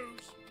to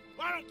lose.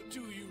 Why don't the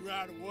two of you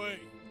ride away?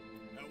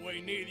 That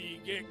way neither of you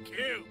get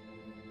killed.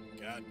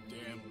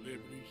 Goddamn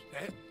liberties.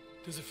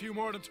 There's a few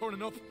more than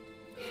turning up.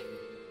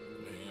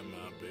 Man,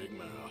 my big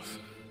mouth.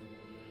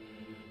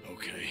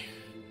 Okay,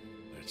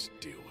 let's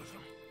deal with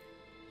them.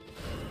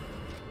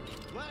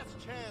 Last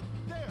chance.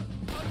 There.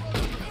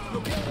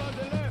 Look out on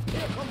the left.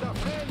 Here comes our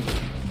friend.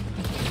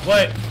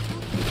 What?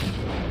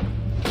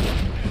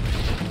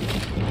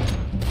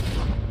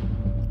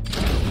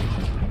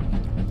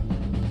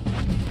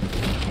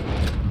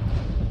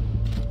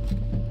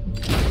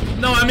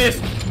 No, I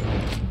missed.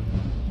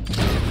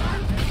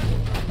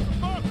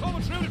 Oh,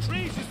 coming through the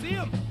trees, you see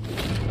him?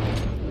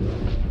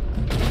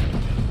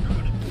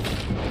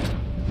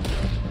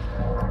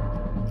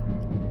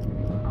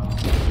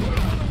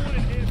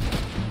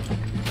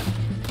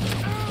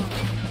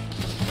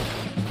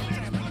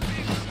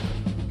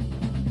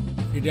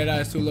 Your dead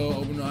eye is too low.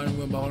 Open the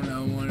item by holding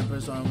down one and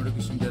press on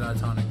with some dead eye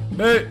tonic.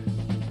 Bet.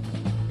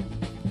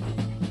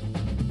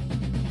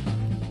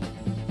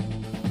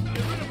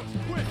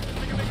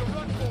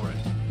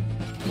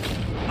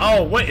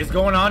 Oh, what is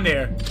going on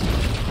there?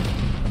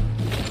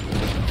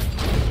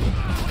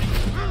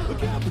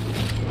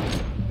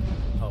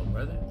 Oh,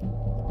 brother.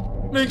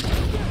 Mink.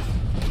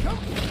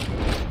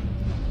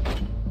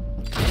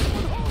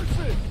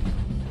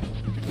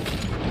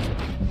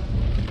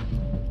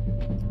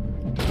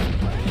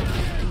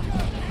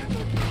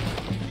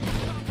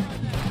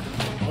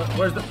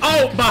 Where's the...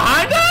 Oh,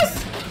 behind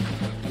us?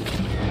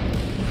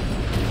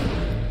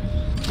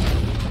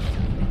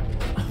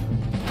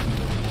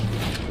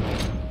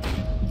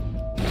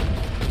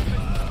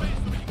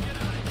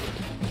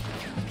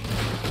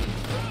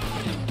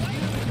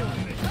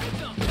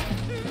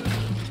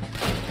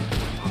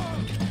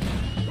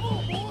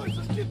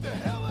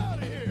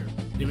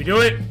 Did we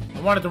do it?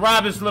 I wanted to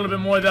rob this a little bit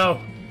more,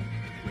 though.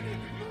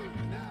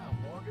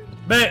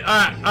 But,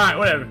 alright,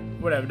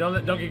 whatever.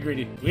 Don't get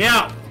greedy. We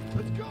out.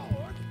 Let's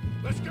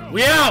go.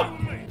 We out.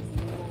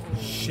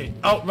 Shit.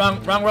 Oh,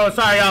 wrong road.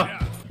 Sorry, y'all.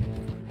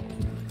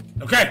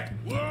 Okay.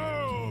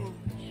 Whoa!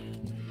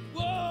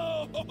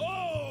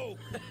 Whoa!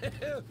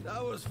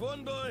 That was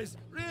fun, boys.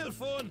 Real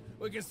fun.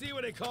 We can see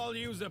what they call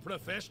you the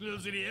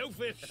professionals in the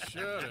outfit.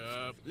 Shut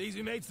up. At least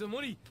we made some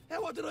money. Hey,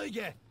 what did I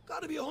get?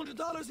 Gotta be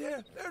 $100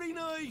 here. Very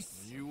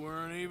nice. You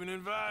weren't even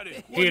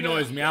invited. He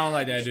annoys me. I don't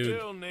like that dude.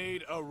 Still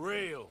need a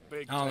real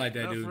big I don't like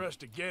that enough dude. for us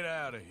to get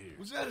out of here.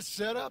 Was that a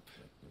setup?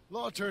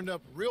 Law turned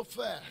up real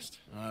fast.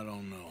 I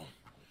don't know.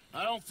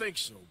 I don't think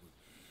so, but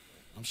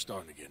I'm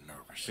starting to get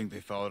nervous. Think they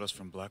followed us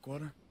from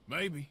Blackwater?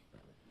 Maybe.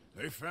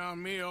 They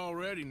found me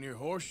already near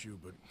Horseshoe,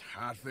 but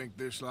I think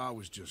this lot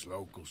was just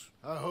locals.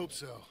 I hope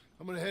so.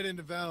 I'm gonna head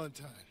into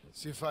Valentine.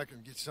 See if I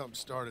can get something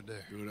started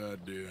there. Good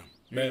idea.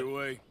 Man. Either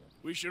way,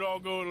 we should all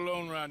go it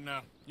alone right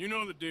now. You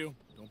know the deal.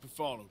 Don't be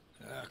followed.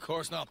 Of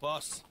course not,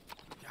 boss.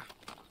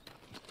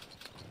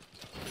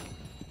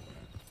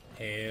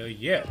 Hell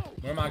yeah.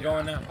 Where am I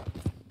going now?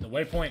 The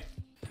waypoint.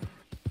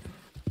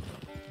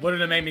 What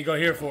did it make me go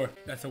here for?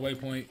 That's a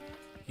waypoint.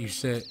 You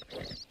said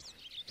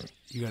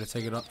you gotta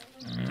take it up.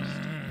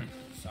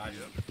 So I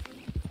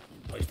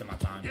just wasting my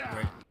time.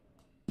 Great.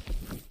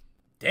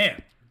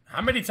 Damn.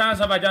 How many times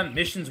have I done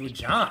missions with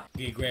John?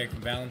 Get Greg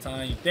from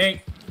Valentine, you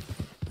think?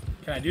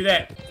 Can I do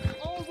that?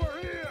 Over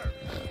here!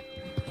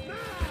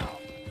 Now!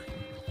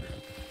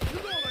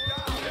 You're gonna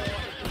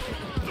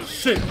die!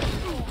 Shit.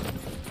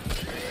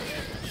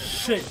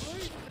 Shit.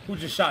 Who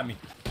just shot me?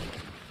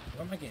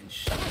 Where am I getting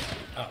shot?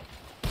 Oh.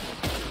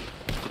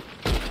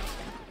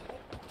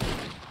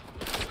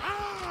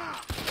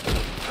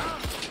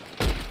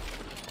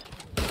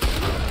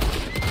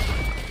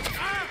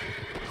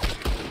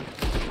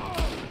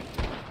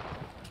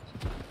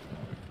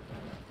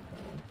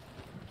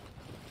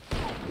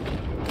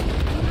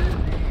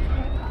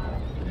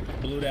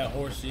 Blew that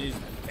horse's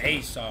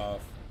face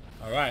off.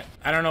 All right.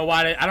 I don't know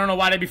why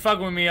they be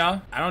fucking with me,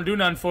 y'all. I don't do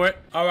nothing for it.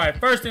 All right.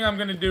 First thing I'm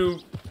gonna do,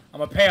 I'm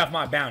gonna pay off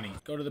my bounty.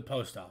 Go to the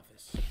post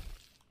office.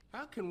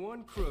 How can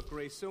one crook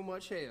raise so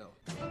much hell?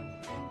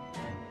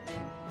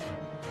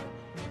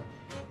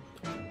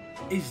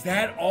 Is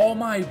that all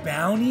my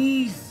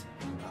bounties?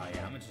 Oh yeah,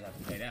 I'm gonna just have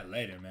to pay that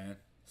later, man.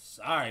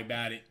 Sorry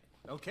about it.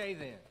 Okay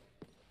then.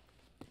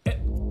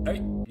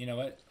 Hey, you know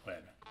what?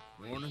 Whatever.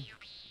 Morning.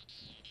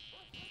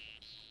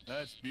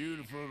 That's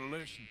beautiful to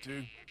listen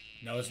to.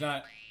 No, it's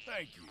not.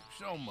 Thank you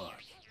so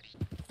much.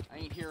 I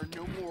ain't hearing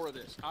no more of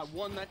this. I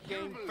won that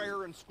game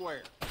fair and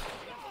square.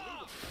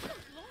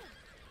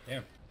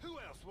 Damn. Who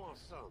else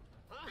wants some?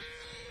 Huh?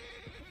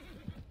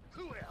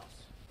 Who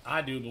else?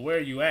 I do, but where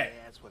are you at?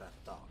 Yeah, that's what I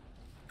thought.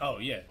 Oh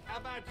yeah. How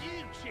about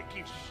you,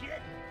 chicken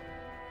shit?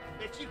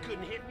 Bet you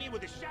couldn't hit me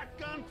with a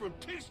shotgun from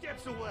 2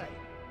 steps away.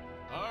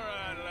 All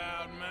right,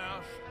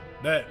 loudmouth.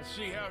 Bet. Let's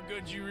see how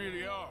good you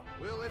really are.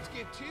 Well, let's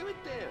get to it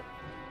then.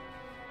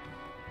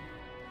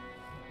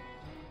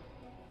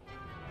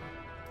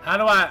 How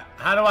do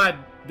I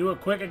do it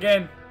quick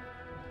again?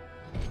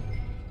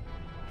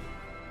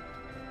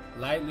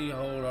 Lightly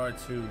hold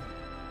R2.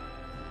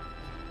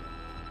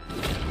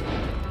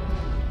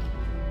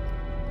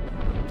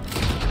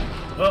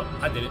 Oh,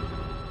 I did it.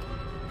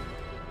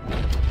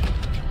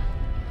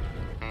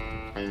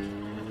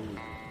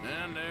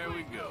 And there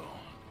we go.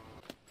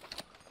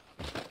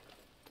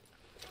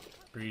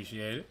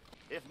 Appreciate it.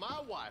 If my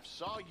wife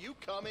saw you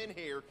come in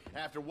here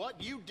after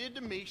what you did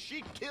to me,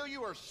 she'd kill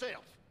you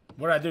herself.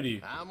 What'd I do to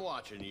you? I'm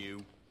watching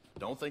you.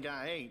 Don't think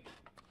I ain't.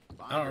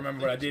 I don't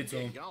remember what I did to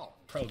him.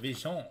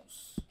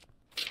 Provisions.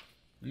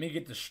 Let me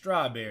get the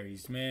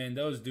strawberries, man.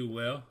 Those do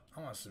well. I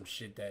want some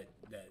shit that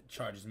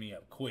charges me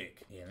up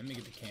quick. Yeah, let me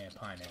get the canned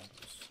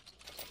pineapples.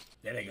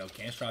 There they go,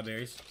 canned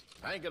strawberries.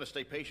 I ain't gonna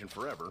stay patient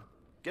forever.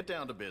 Get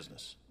down to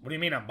business. What do you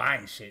mean I'm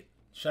buying shit?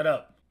 Shut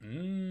up.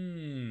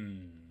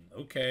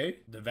 Okay.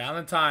 The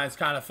Valentine's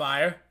kind of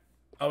fire.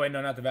 Oh wait,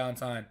 no, not the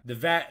Valentine. The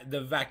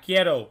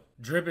Vaquero.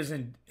 Drip is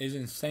in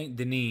Saint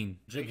Denis.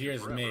 Drip here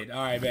is mid.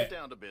 All right, bet. Get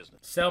down to business.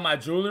 Sell my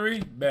jewelry?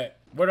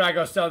 Bet. Where do I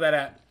go sell that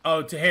at?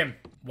 Oh, to him.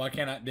 Why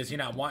can't I? Does he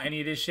not want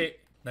any of this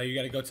shit? No, you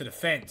gotta go to the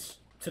fence.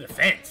 To the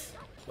fence?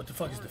 What the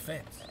fuck is the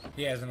fence?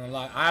 He hasn't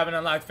unlocked. I haven't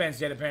unlocked fence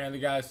yet, apparently,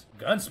 guys.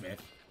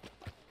 Gunsmith?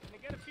 Can I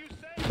get a few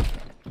cents?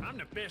 I'm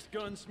the best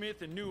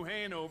gunsmith in New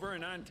Hanover,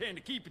 and I intend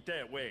to keep it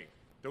that way.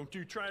 Don't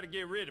you try to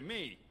get rid of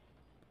me.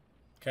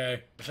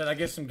 Okay. Should I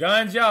get some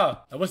guns,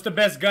 y'all? What's the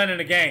best gun in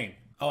the game?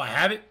 Oh, I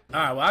have it?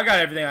 Alright, well, I got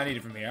everything I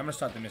needed from here. I'm gonna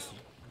start the mission.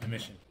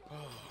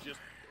 Just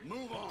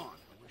move on.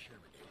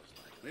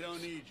 We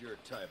don't need your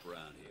type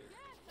around here.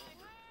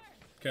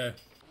 Okay.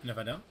 And if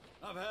I don't?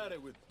 I've had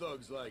it with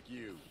thugs like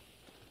you.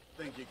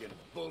 Think you can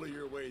bully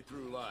your way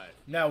through life.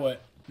 Now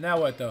what? Now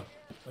what though?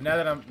 Well, now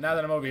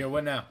that I'm over here,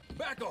 what now?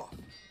 Back off.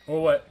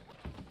 Or what?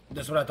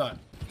 That's what I thought.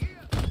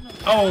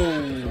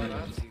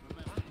 Oh.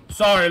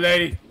 Sorry,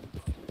 lady.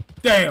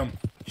 Damn.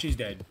 She's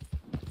dead.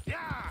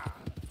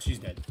 She's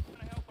dead.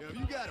 If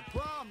you got a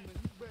problem, then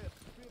you better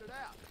spit it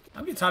out.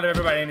 I'm getting tired of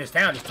everybody in this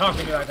town just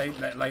talking to me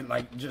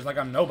like just like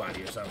I'm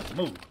nobody or something.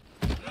 Move.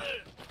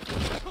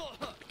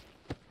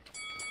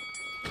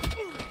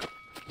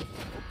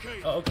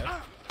 Oh, okay.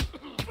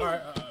 All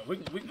right, we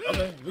can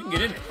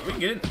get in this. We can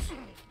get in this.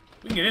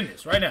 We can get in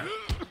this right now.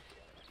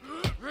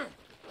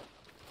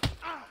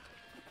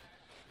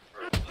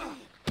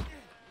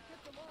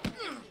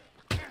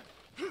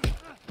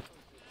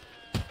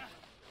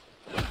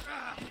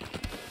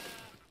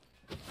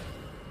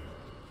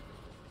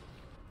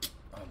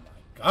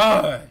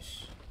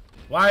 Gosh,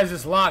 why is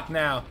this locked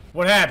now?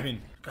 What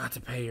happened? Got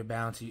to pay your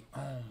bounty. Oh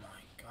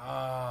my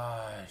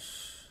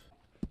gosh.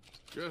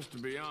 Just to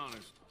be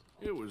honest,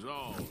 it was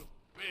all a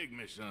big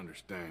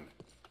misunderstanding.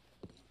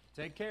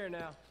 Take care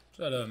now.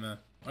 Shut up, man.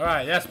 All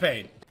right, that's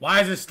paid.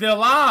 Why is it still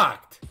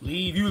locked?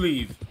 Leave, you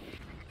leave.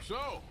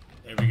 So,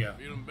 there we go.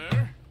 Feeling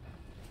better?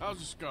 How's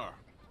the scar?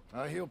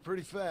 I heal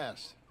pretty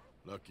fast.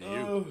 Lucky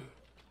you.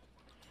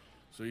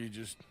 So you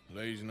just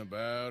lazing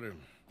about, or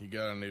you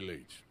got any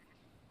leads?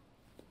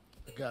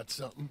 I got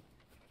something.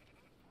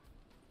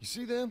 You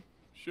see them?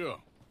 Sure.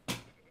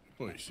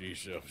 Well, you see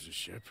yourself as a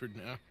shepherd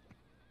now?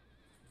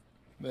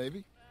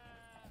 Maybe.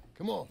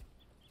 Come on.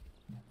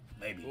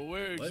 Maybe. Well,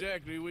 where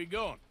exactly are we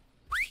going?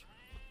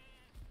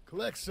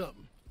 Collect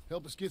something.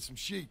 Help us get some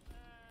sheep.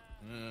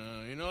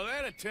 You know,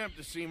 that attempt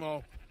to seem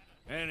all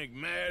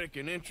enigmatic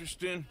and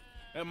interesting,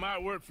 that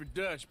might work for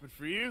Dutch, but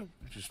for you,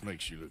 it just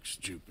makes you look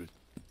stupid.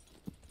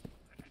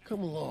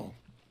 Come along.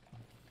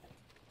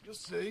 You'll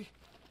see.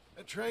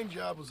 That train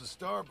job was a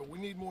start, but we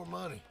need more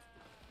money.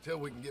 Till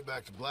we can get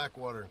back to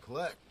Blackwater and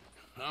collect.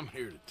 I'm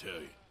here to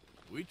tell you.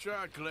 We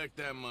try to collect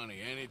that money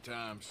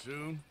anytime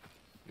soon,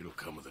 it'll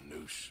come with a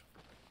noose.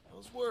 I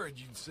was worried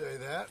you'd say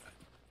that.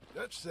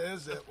 Dutch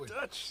says that we...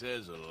 Dutch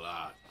says a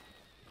lot.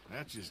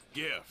 That's his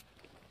gift.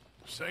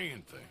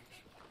 Saying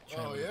things.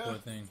 Oh, yeah? Poor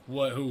thing.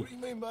 What, who? What do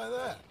you mean by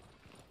that?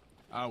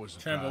 I was a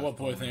Trample, what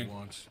poor thing?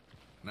 once.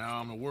 Now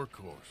I'm a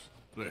workhorse.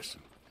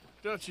 Listen,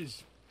 Dutch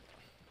is...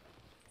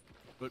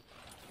 But,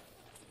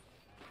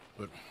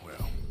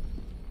 well,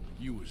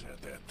 you was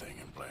at that thing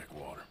in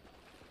Blackwater.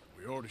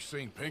 We already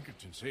seen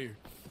Pinkertons here.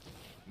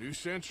 New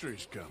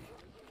century's coming.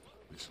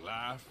 This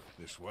life,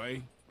 this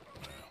way,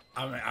 well...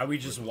 I mean, are we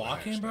just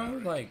walking,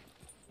 bro? Like...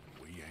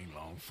 We ain't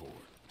long for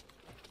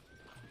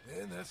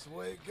it. And that's the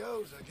way it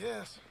goes, I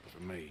guess.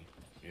 For me,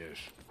 yes.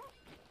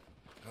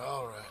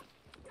 All right.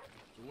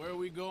 So where are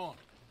we going?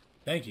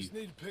 Thank you. Just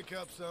need to pick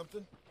up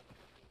something.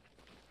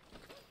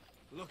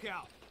 Look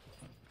out.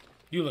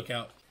 You look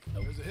out.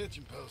 Nope. There's a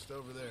hitching post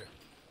over there.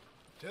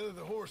 Tether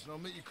the horse and I'll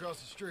meet you across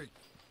the street.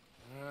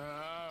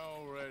 I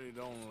already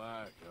don't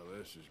like how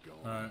this is going.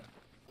 All right.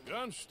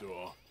 Gun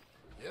store?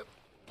 Yep.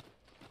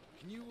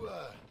 Can you,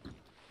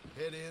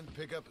 head in,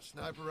 pick up a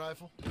sniper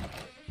rifle?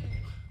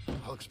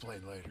 I'll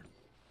explain later.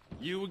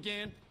 You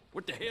again?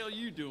 What the hell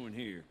you doing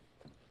here?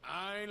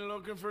 I ain't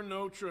looking for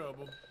no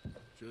trouble.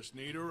 Just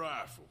need a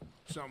rifle.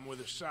 Something with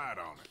a sight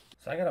on it.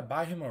 So I gotta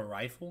buy him a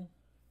rifle?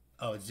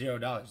 Oh, it's $0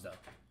 though.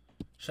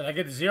 Should I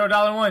get the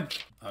 $0 one?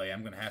 Oh yeah,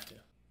 I'm gonna have to.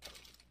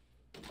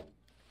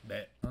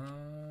 Bet.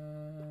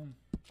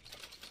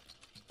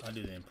 I'll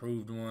do the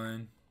improved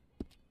one.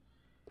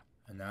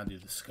 And I'll do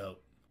the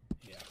scope.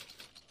 Yeah.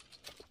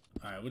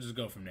 Alright, we'll just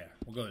go from there.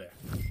 We'll go there.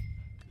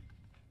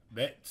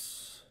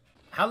 Bets.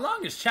 How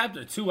long is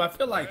chapter 2? I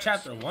feel like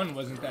chapter 1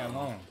 wasn't that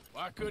long.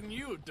 Why couldn't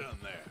you have done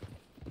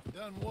that?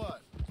 Done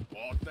what?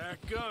 Bought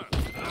that gun.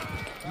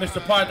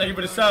 Mr. Parr, thank you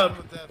for the sub.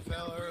 With that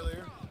fella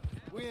earlier.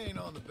 We ain't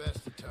on the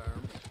best of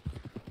terms.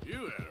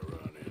 You had a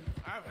run-in.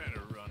 I've had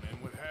a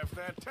run-in with half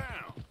that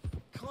town.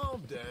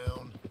 Calm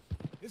down.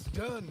 It's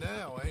done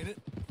now, ain't it?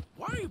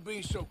 Why are you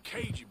being so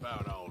cagey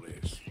about all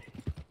this?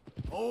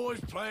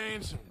 Always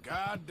playing some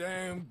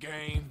goddamn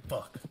game.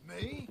 Fuck.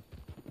 Me?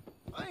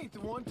 I ain't the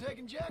one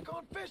taking Jack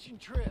on fishing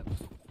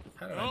trips.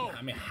 How did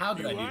I mean, how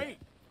did I do that?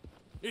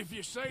 If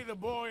you say the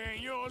boy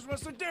ain't yours,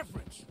 what's the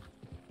difference?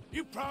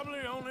 You probably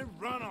only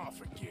run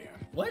off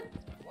again. What?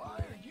 Why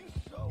are you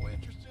so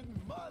interested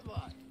in my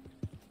life?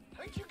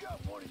 Ain't you got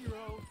one of your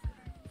own?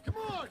 Come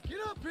on, get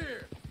up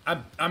here.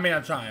 I mean,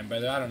 I'm trying,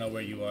 brother. I don't know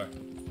where you are.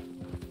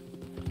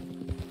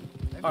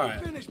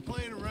 Have you finished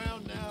playing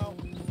around now?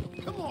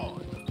 Come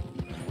on.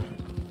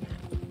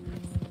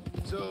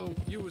 So,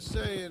 you were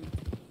saying...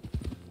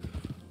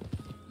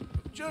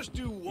 Just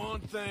do one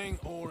thing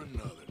or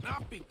another.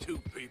 Not be two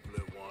people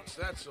at once,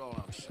 that's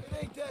all I'm saying. It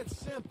ain't that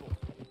simple.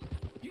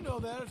 You know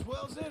that as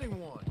well as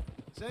anyone.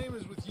 Same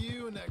as with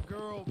you and that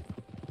girl...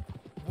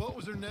 What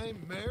was her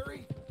name?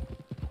 Mary?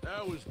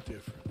 That was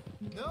different.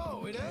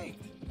 No, it ain't.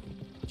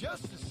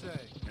 Just the same.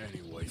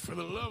 Anyway, for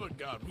the love of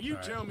God, will you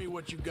tell me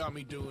what you got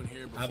me doing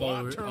here I have before I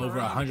over turn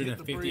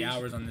 150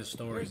 hours on this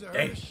story. There's a herd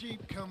Damn. of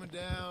sheep coming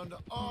down to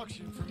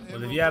auction from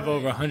Well, if you have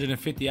over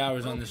 150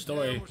 hours on this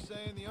story,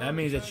 that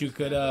means that you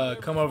could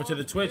come over to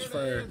the Twitch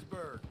for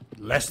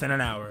less than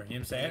an hour. You know what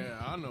I'm saying?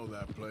 Yeah, I know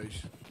that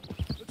place.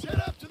 Let's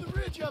head up to the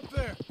ridge up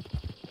there.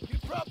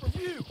 Get a proper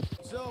view.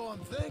 So I'm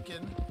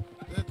thinking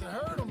that the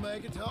herd will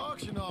make it to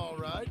auction all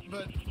right,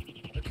 but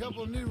a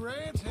couple of new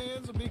ranch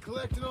hands will be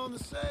collected on the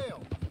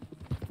sale.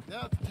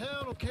 Now the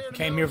town will care to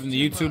Came here from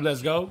the YouTube.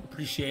 Let's go.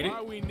 Appreciate it.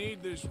 Why we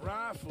need this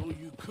rifle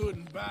you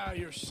couldn't buy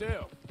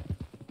yourself?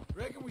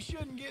 Reckon we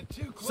shouldn't get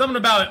too close. Something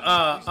about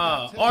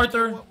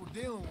Arthur.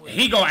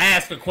 He gonna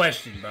ask a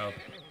question, bro.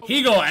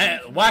 He gonna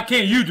ask, why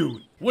can't you do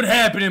it? What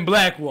happened in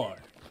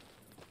Blackwater?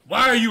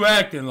 Why are you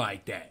acting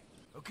like that?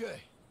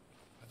 Okay,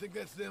 I think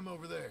that's them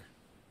over there.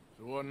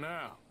 So what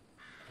now?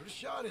 Put a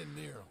shot in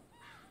near them.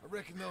 I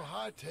reckon they'll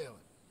hightail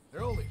it.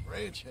 They're only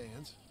ranch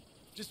hands.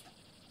 Just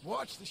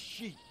watch the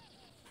sheep.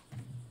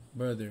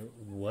 Brother,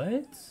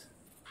 what?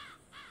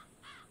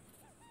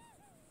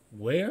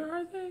 Where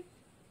are they?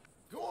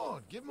 Go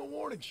on, give them a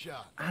warning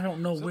shot. I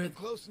don't know Something where.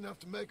 close enough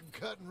to make them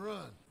cut and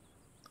run.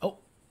 Oh,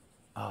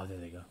 there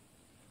they go.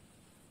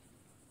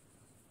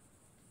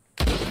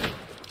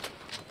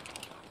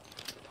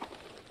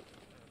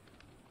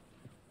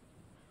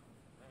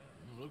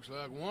 Looks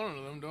like one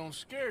of them don't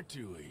scare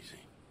too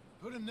easy.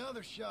 Put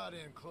another shot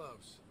in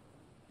close.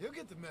 He'll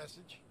get the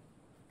message.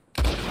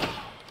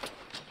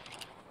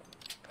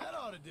 That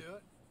ought to do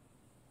it.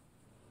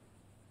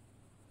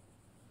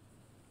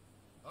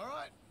 All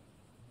right,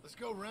 let's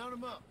go round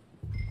them up.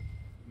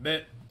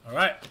 Bet. All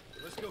right.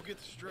 Let's go get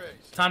the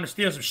strays. Time to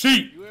steal some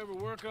sheep. You ever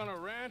work on a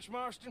ranch,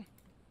 Marston?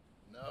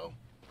 No.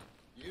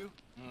 You?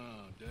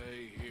 Oh,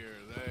 day here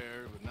or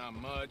there, but not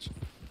much.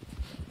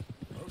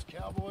 Most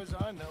cowboys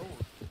I know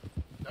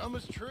are dumb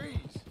as trees.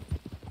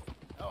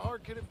 How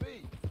hard could it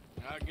be?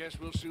 I guess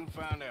we'll soon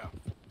find out.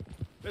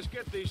 Let's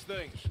get these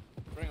things.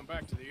 Bring them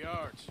back to the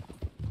yards.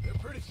 They're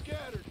pretty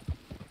scattered.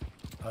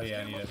 Oh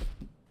yeah, I need it.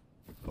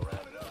 Go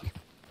round it up.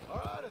 All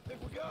right, I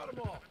think we got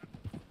them all.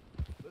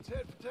 Let's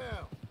head for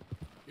town.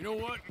 You know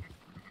what?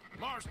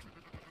 Marston,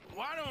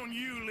 why don't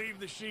you leave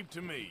the sheep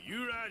to me?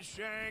 You ride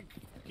Shank,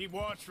 keep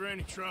watch for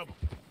any trouble.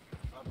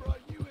 I brought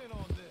you in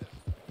on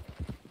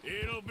this.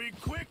 It'll be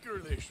quicker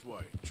this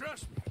way.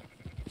 Trust me.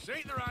 This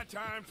ain't the right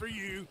time for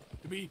you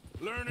to be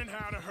learning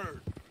how to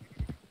herd.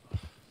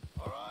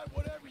 All right,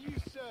 whatever you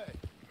say.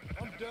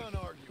 I'm done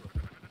arguing.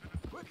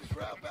 Quickest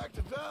route back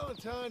to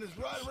Valentine is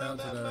right around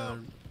that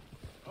mountain.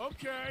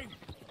 Okay.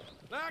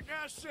 Like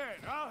I said,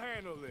 I'll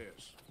handle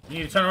this. You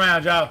need to turn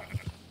around, Joe.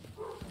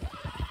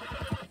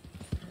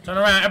 Turn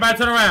around. Everybody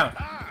turn around.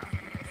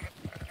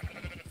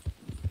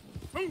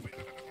 Move it.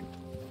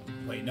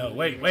 Wait, no.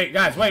 Wait,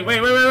 guys. Wait. Me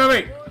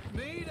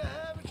to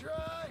have a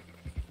try?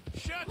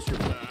 Shut your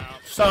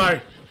mouth.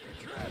 Sorry.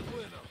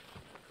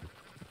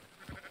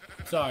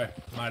 Sorry.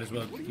 Might as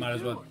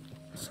well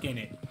skin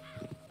it.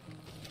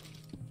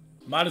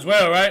 Might as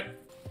well, right?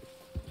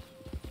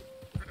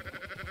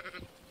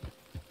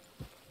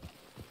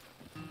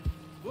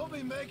 We'll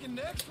be making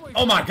next week.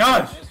 Oh my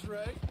gosh.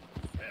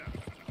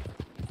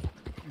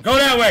 Go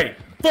that way.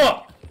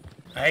 Fuck.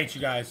 I hate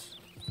you guys.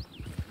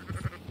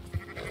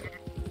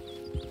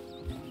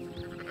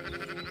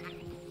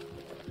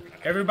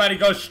 Everybody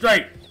go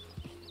straight.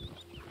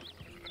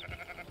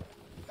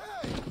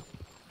 Hey,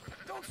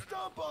 don't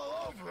stomp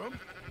all over them.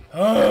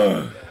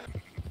 Ugh.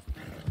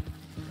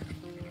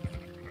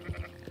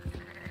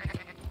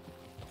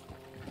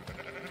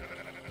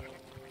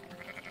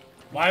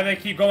 Why do they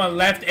keep going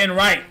left and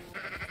right?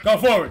 Go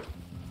forward.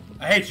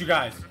 I hate you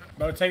guys.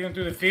 Bro, take them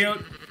through the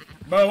field.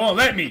 Bro, it won't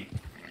let me.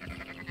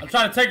 I'm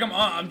trying to take them.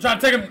 I'm trying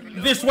to take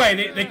them this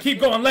way. They keep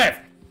going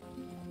left.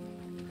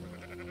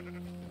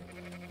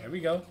 There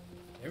we go.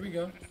 There we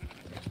go.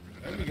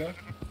 There we go.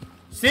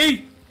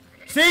 See?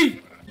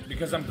 See?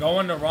 Because I'm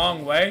going the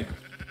wrong way.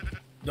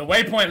 The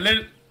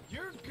waypoint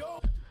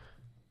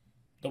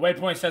The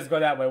waypoint says go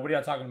that way. What are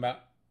y'all talking about?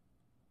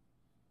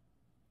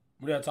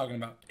 What are y'all talking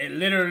about? It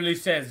literally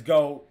says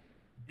go.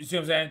 You see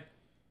what I'm saying?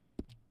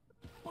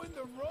 Going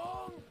the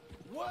wrong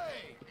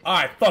way.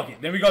 Alright, fuck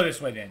it. Then we go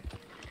this way then.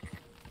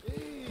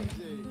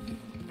 Easy.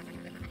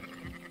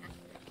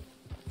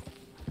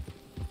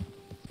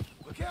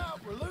 Look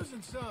out, we're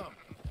losing some.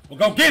 Well,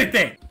 go get it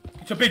then.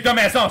 Get your big dumb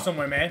ass on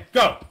somewhere, man.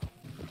 Go.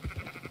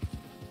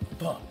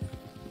 Fuck.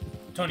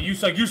 Tony, you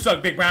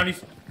suck, big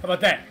brownies. How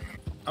about that?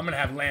 I'm gonna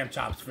have lamb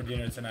chops for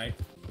dinner tonight.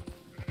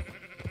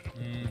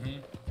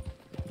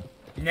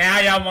 Now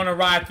y'all wanna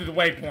ride through the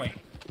waypoint.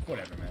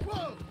 Whatever, man.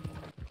 Whoa.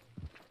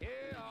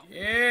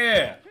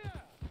 Yeah.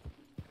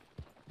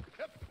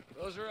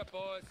 Those are up,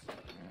 boys.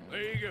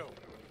 There you go.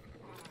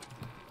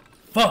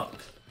 Fuck.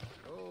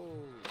 Oh,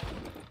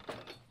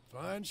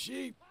 Fine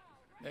sheep.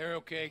 They're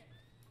okay.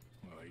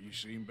 Well, you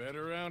seen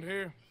better around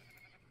here?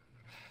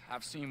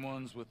 I've seen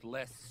ones with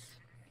less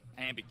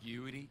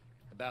ambiguity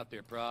about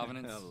their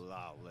provenance. A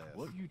lot less.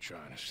 What are you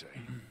trying to say?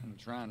 I'm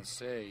trying to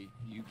say,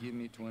 you give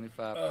me 25%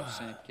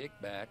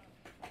 kickback,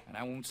 and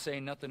I won't say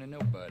nothing to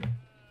nobody.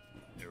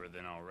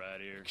 Everything all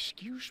right here?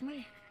 Excuse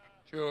me?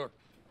 Sure,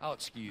 I'll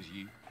excuse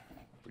you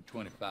for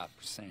 25%.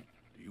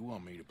 Do you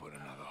want me to put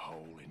another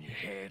hole in your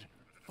head?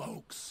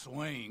 Folks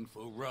swing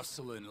for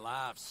rustling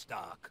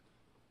livestock.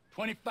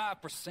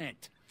 25%.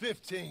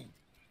 15.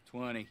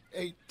 20.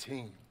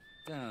 18.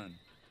 Done.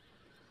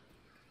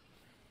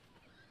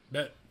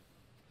 Bet.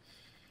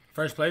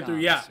 First playthrough, Calm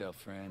yeah. yourself,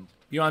 friend.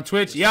 You on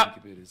Twitch? Just Yep.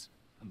 think of it as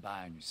I'm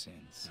buying your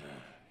sins.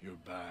 You're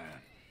buying.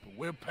 But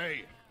we'll pay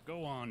you.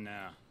 Go on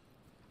now.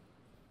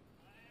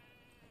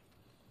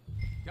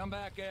 Come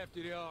back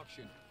after the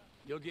auction.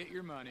 You'll get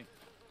your money.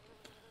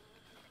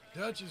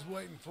 Dutch is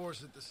waiting for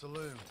us at the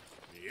saloon.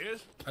 He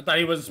is? I thought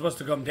he wasn't supposed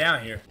to come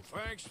down here.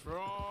 Well, thanks for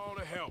all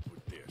the help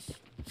with this.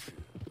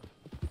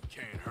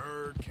 Can't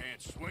herd,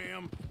 can't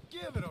swim.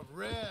 Give it a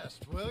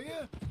rest, will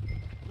ya?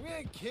 We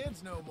ain't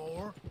kids no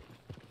more.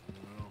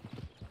 Well,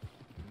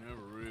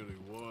 never really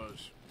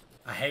was.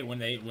 I hate when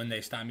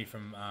they stop me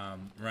from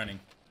running.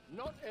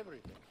 Not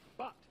everything,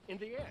 but in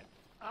the end,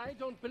 I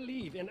don't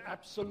believe in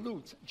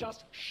absolutes,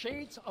 just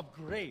shades of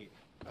gray.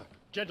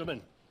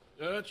 Gentlemen.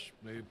 Dutch,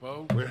 me,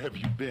 Poe. Where have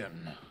you been?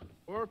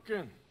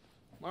 Working.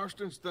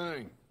 Marston's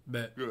thing.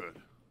 Bet. Good.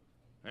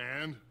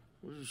 And?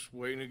 We're just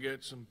waiting to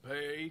get some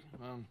pay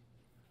on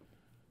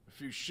a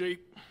few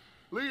sheep.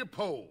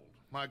 Leopold,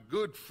 my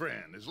good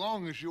friend, as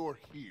long as you're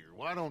here,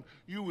 why don't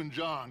you and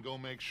John go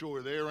make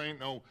sure there ain't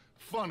no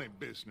funny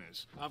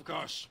business? Of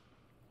course.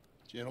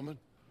 Gentlemen.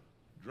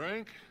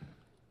 Drink?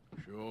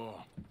 Sure.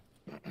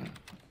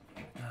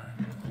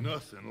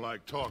 Nothing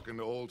like talking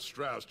to old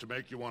Strauss to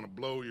make you want to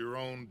blow your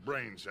own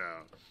brains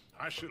out.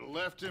 I should have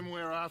left him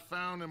where I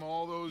found him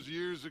all those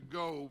years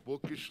ago.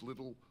 Bookish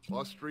little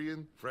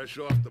Austrian, fresh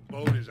off the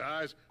boat, his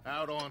eyes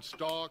out on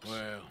stalks.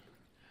 Well,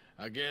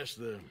 I guess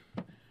the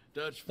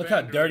Dutch Look how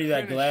Fender dirty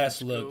that finishing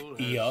glass look. school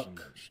has Yuck.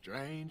 some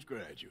strange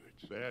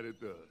graduates. Bad it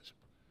does.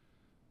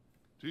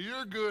 To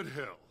your good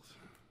health.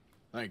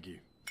 Thank you.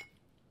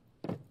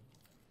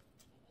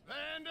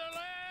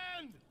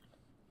 Vanderland!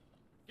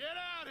 Get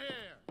out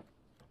here!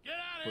 Get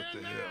out What here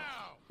the now!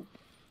 hell?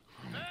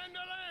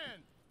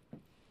 Vanderland!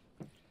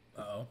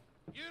 Uh-oh.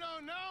 You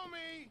don't know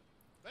me,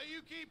 but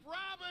you keep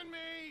robbing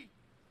me!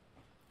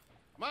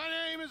 My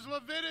name is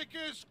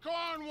Leviticus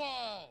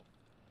Cornwall.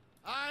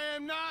 I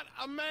am not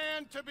a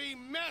man to be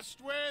messed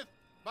with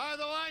by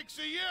the likes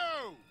of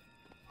you!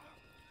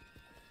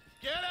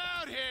 Get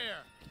out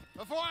here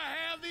before I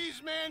have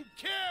these men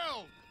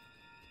killed!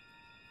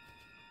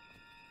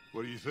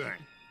 What do you think?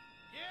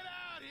 Get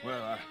out here,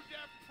 Well, you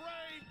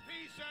depraved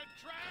piece of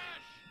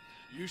trash!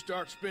 You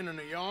start spinning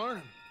the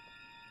yarn.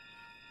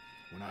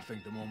 When I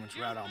think the moment's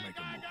right, I'll make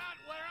a move. Got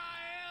where I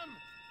am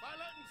by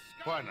letting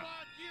Why scum not?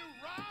 like you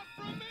rob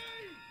from me?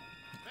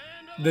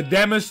 The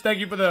Demus, thank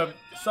you for the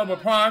sub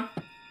with Prime. Now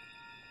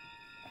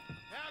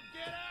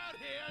get out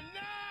here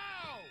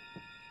now!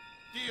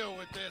 Deal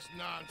with this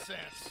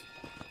nonsense.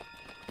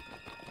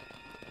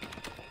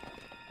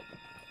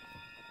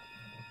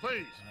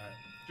 Please,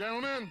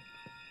 gentlemen,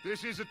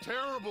 this is a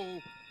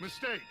terrible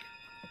mistake.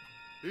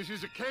 This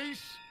is a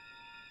case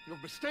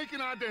of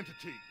mistaken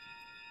identity.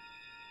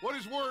 What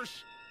is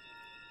worse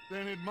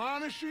than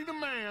admonishing a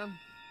man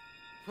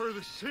for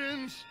the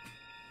sins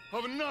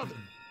of another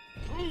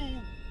who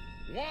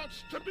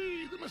wants to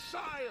be the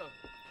Messiah?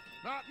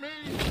 Not me,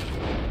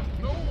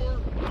 nor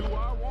do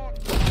I want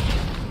to.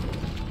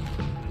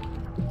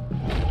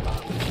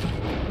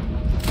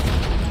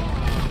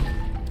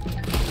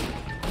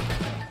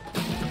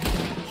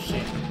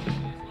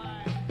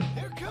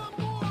 Here come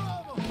more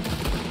of them.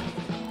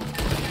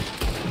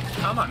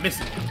 How am I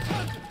missing?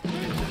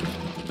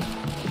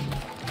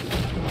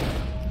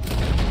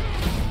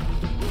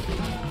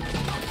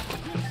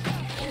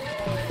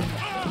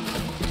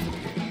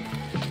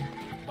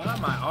 Why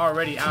am I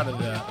already out of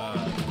the,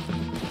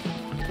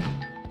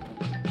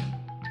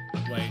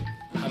 wait,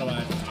 how do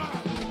I,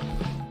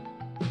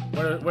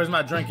 where's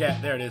my drink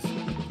at? There it is.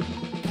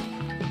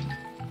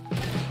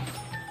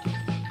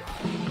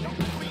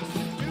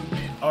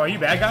 Oh, are you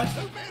bad guys?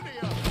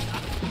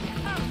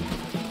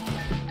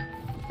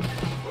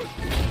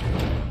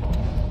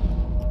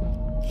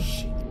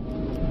 Shit.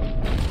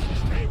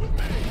 Stay with me.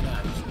 Nah,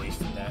 I just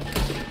wasted that.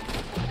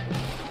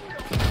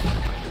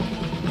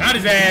 Got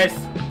his ass.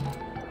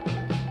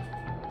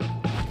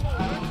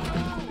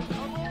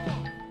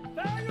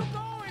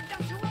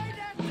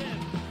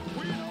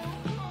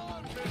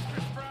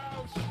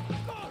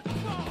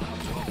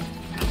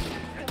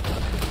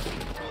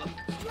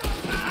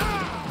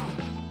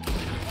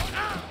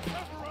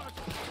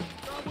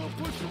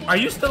 Are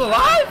you still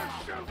alive?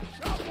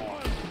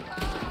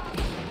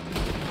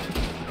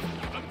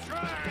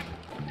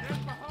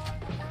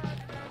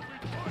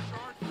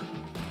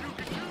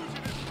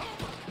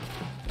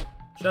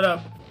 Shut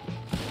up.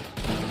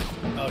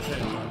 Oh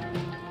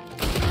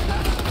shit.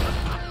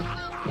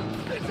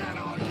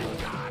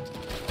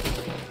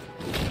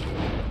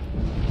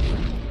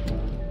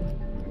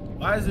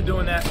 Why is it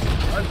doing that?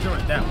 Why is it doing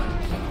it that way?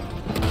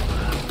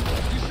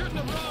 You shouldn't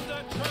have robbed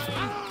that train.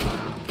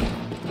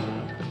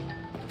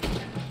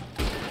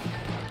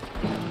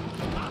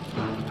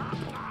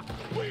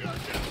 We are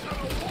just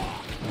gonna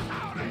walk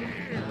out of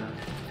here.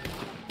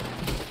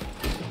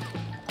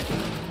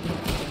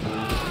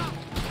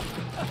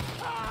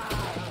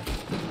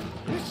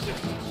 It's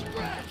just a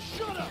scratch.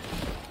 Shut up.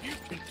 You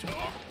can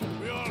talk.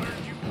 We all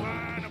heard you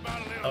whine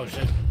about a little. Oh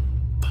shit.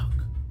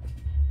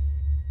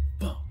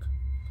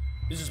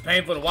 This is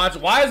painful to watch.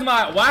 Why is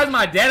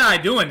my dead eye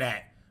doing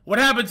that? What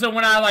happened to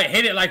when I like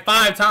hit it like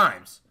 5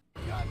 times?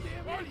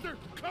 Goddamn Arthur,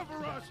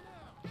 cover us.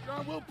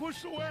 John, we'll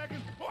push the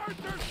wagon.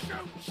 Arthur,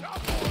 shoot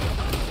something.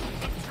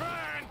 I'm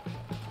trying.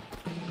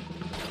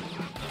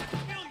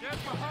 Get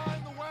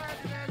behind the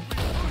wagon as we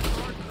push,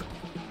 Arthur.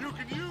 You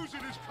can use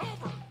it as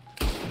cover.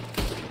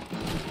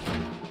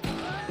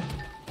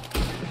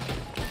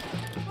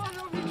 What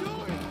are we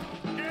doing?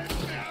 Get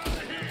out of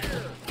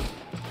here.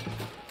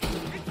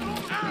 It's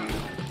over.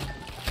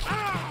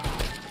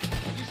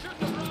 You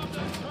shouldn't have robbed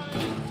that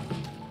train.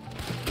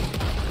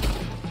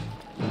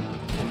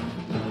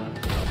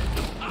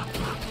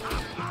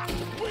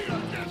 We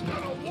are just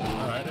gonna walk.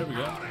 All right, there we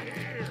go. Out of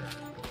here.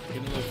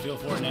 Getting a little feel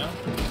for it now.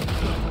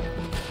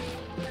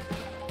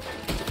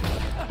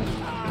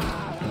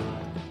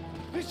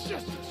 It's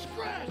just a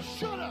scratch.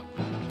 Shut up.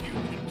 You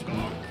can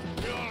talk.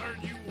 We all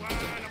heard you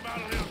whine about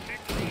a little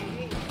nick from the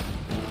wolf.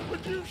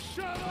 Would you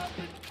shut up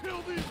and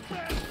kill these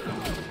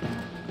bastards?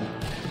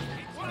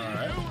 What are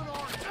you doing,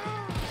 Arthur?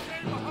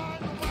 Stay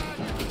behind the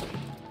wagon.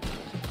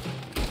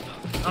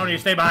 I don't need to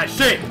stay behind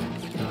shit.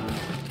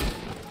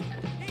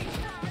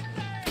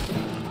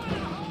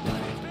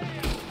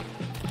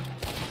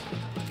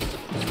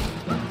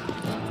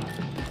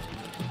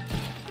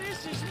 This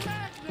is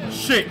madness.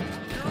 Shit.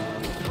 You're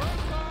on the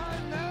front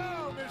line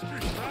now, Mr.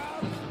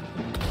 Staub.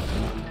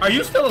 Are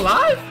you still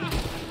alive?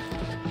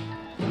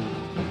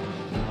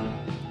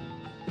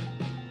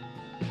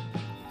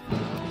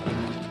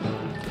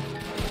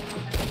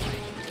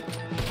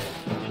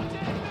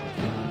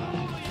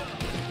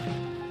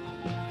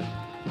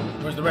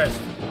 Where's the rest?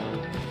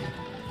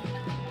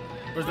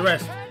 Where's the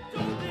rest?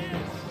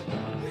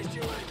 Least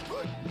you ain't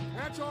put.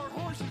 That's our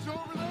horses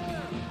over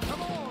there.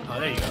 Come on. Oh,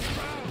 there you go.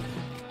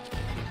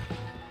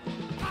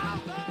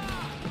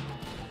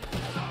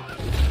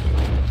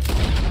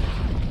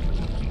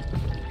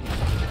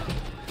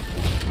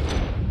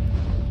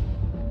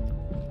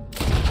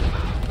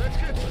 Let's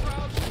get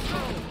Strauss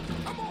control.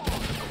 Come on,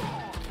 come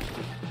on.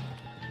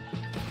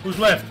 Who's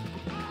left?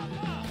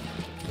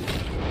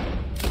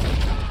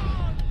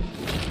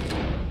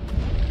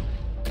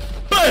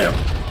 Bam!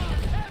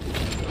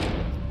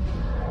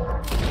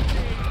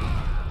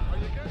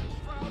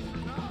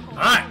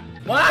 Alright.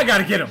 Well, I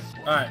gotta get him.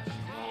 Alright.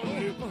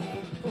 You're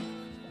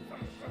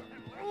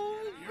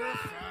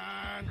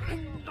fine.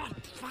 Not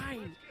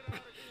fine.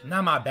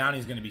 Now my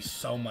bounty's gonna be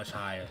so much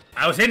higher.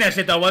 I was hitting that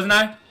shit though, wasn't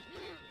I?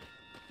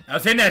 I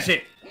was hitting that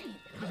shit.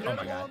 Oh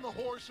my god. On the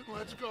horse and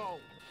let's go.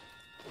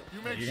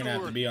 You make You're sure gonna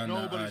have to be on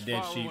the, nobody's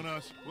dead following sheep.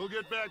 us. We'll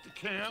get back to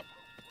camp.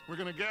 We're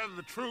gonna gather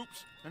the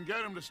troops and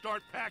get them to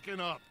start packing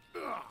up.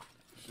 Ugh.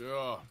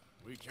 Sure.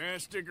 We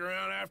can't stick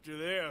around after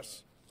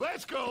this.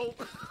 Let's go.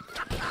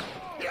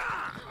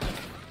 Yeah.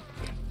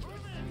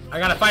 I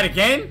gotta fight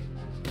again?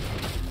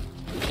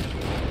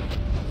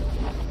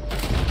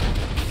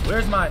 Where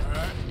is my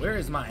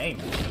aim?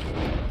 Get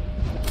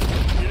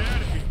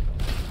out of here.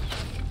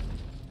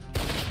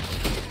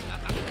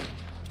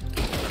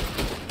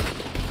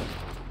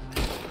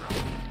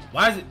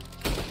 Why is it?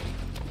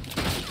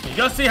 Did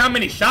y'all see how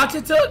many shots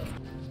it took?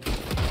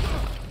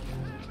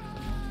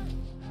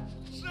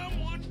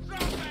 Someone drop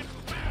that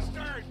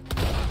bastard.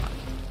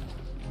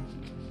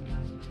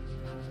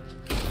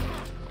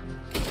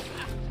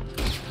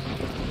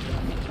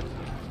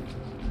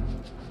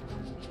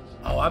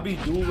 Oh, I be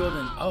dual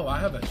wielding. Oh,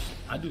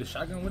 I do the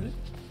shotgun with it?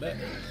 Bet.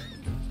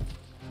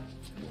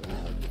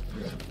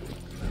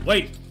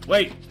 Wait.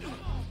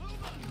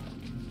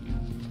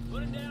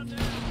 Put it down now.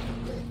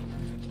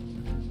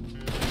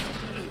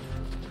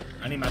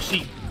 I need my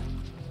sheep.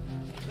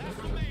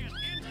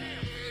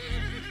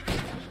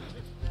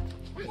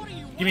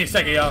 Give me a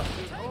second, y'all.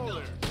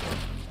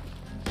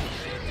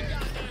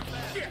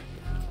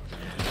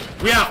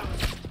 We out.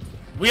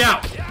 We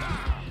out.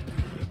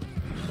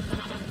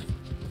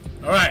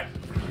 All right.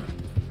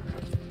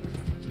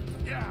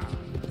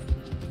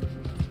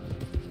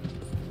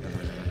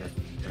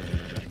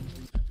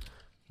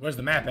 Where's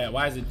the map at?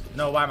 Why is it?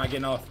 No, why am I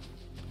getting off?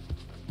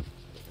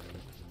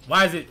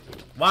 Why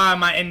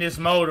am I in this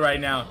mode right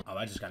now? Oh,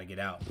 I just gotta get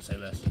out. Say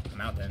less. I'm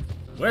out then.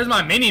 Where's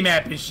my mini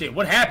map and shit?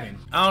 What happened?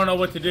 I don't know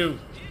what to do.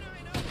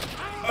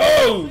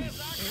 Oh,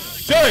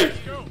 shit!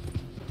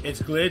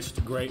 It's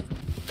glitched. Great.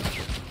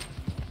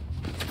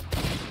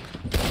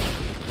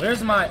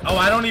 Where's my... Oh,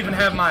 I don't even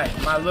have my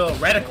little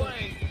reticle.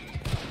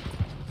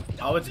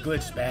 Oh, it's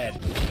glitched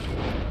bad.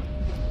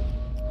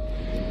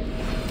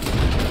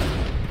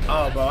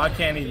 Oh, bro, I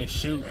can't even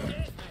shoot.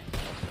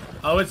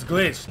 Oh, it's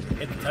glitched.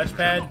 Hit the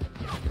touchpad.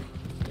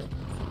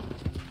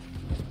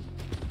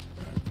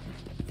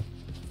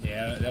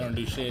 Yeah, that don't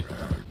do shit.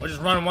 Or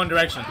just run in one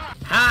direction.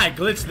 How I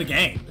glitch the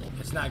game?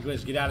 It's not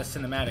glitch. Get out of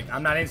cinematic.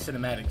 I'm not in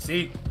cinematic.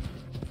 See?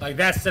 Like,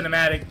 that's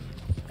cinematic.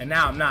 And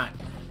now I'm not.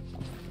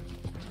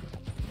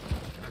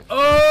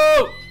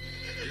 Oh!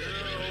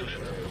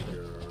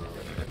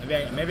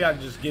 Maybe I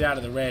can just get out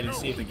of the red and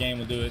see if the game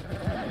will do it.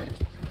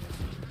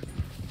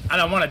 I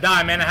don't want to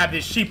die, man. I have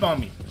this sheep on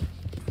me.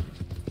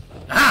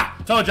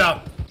 Aha! Told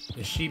y'all.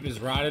 The sheep is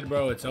rotted,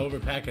 bro. It's over.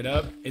 Pack it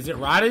up. Is it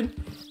rotted?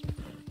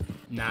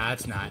 Nah,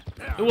 it's not.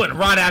 It wouldn't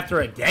rot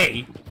after a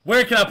day.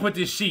 Where can I put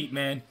this sheep,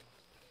 man?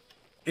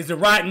 Is it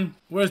rotten?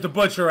 Where's the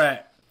butcher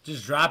at?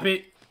 Just drop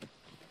it?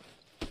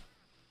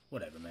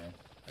 Whatever, man.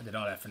 I did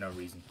all that for no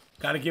reason.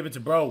 Gotta give it to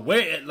bro.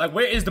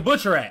 Where is the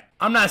butcher at?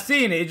 I'm not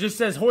seeing it. It just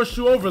says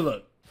Horseshoe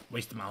Overlook.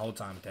 Wasted my whole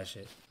time with that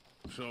shit.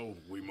 So,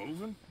 we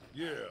moving?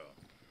 Yeah.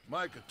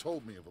 Micah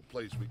told me of a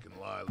place we can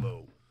lie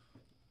low.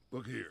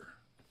 Look here.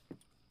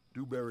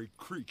 Dewberry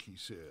Creek, he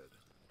said.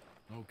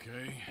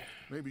 Okay.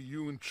 Maybe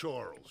you and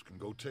Charles can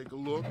go take a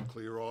look,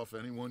 clear off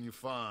anyone you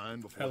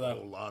find before a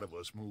whole lot of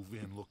us move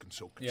in looking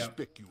so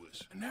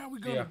conspicuous. And how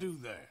we gonna do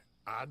that?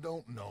 I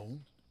don't know.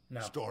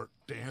 No. Start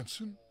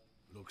dancing?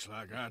 Looks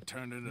like I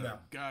turned into a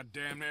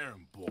goddamn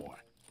errand boy.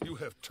 You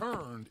have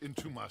turned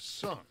into my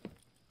son.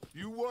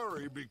 You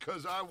worry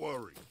because I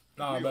worry.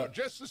 Nah, we are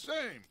just the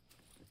same.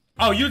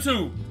 Oh,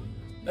 YouTube.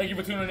 Thank you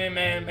for tuning in,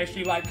 man. Make sure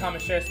you like,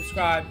 comment, share,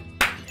 subscribe.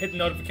 Hit the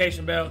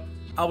notification bell.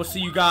 I will see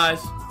you guys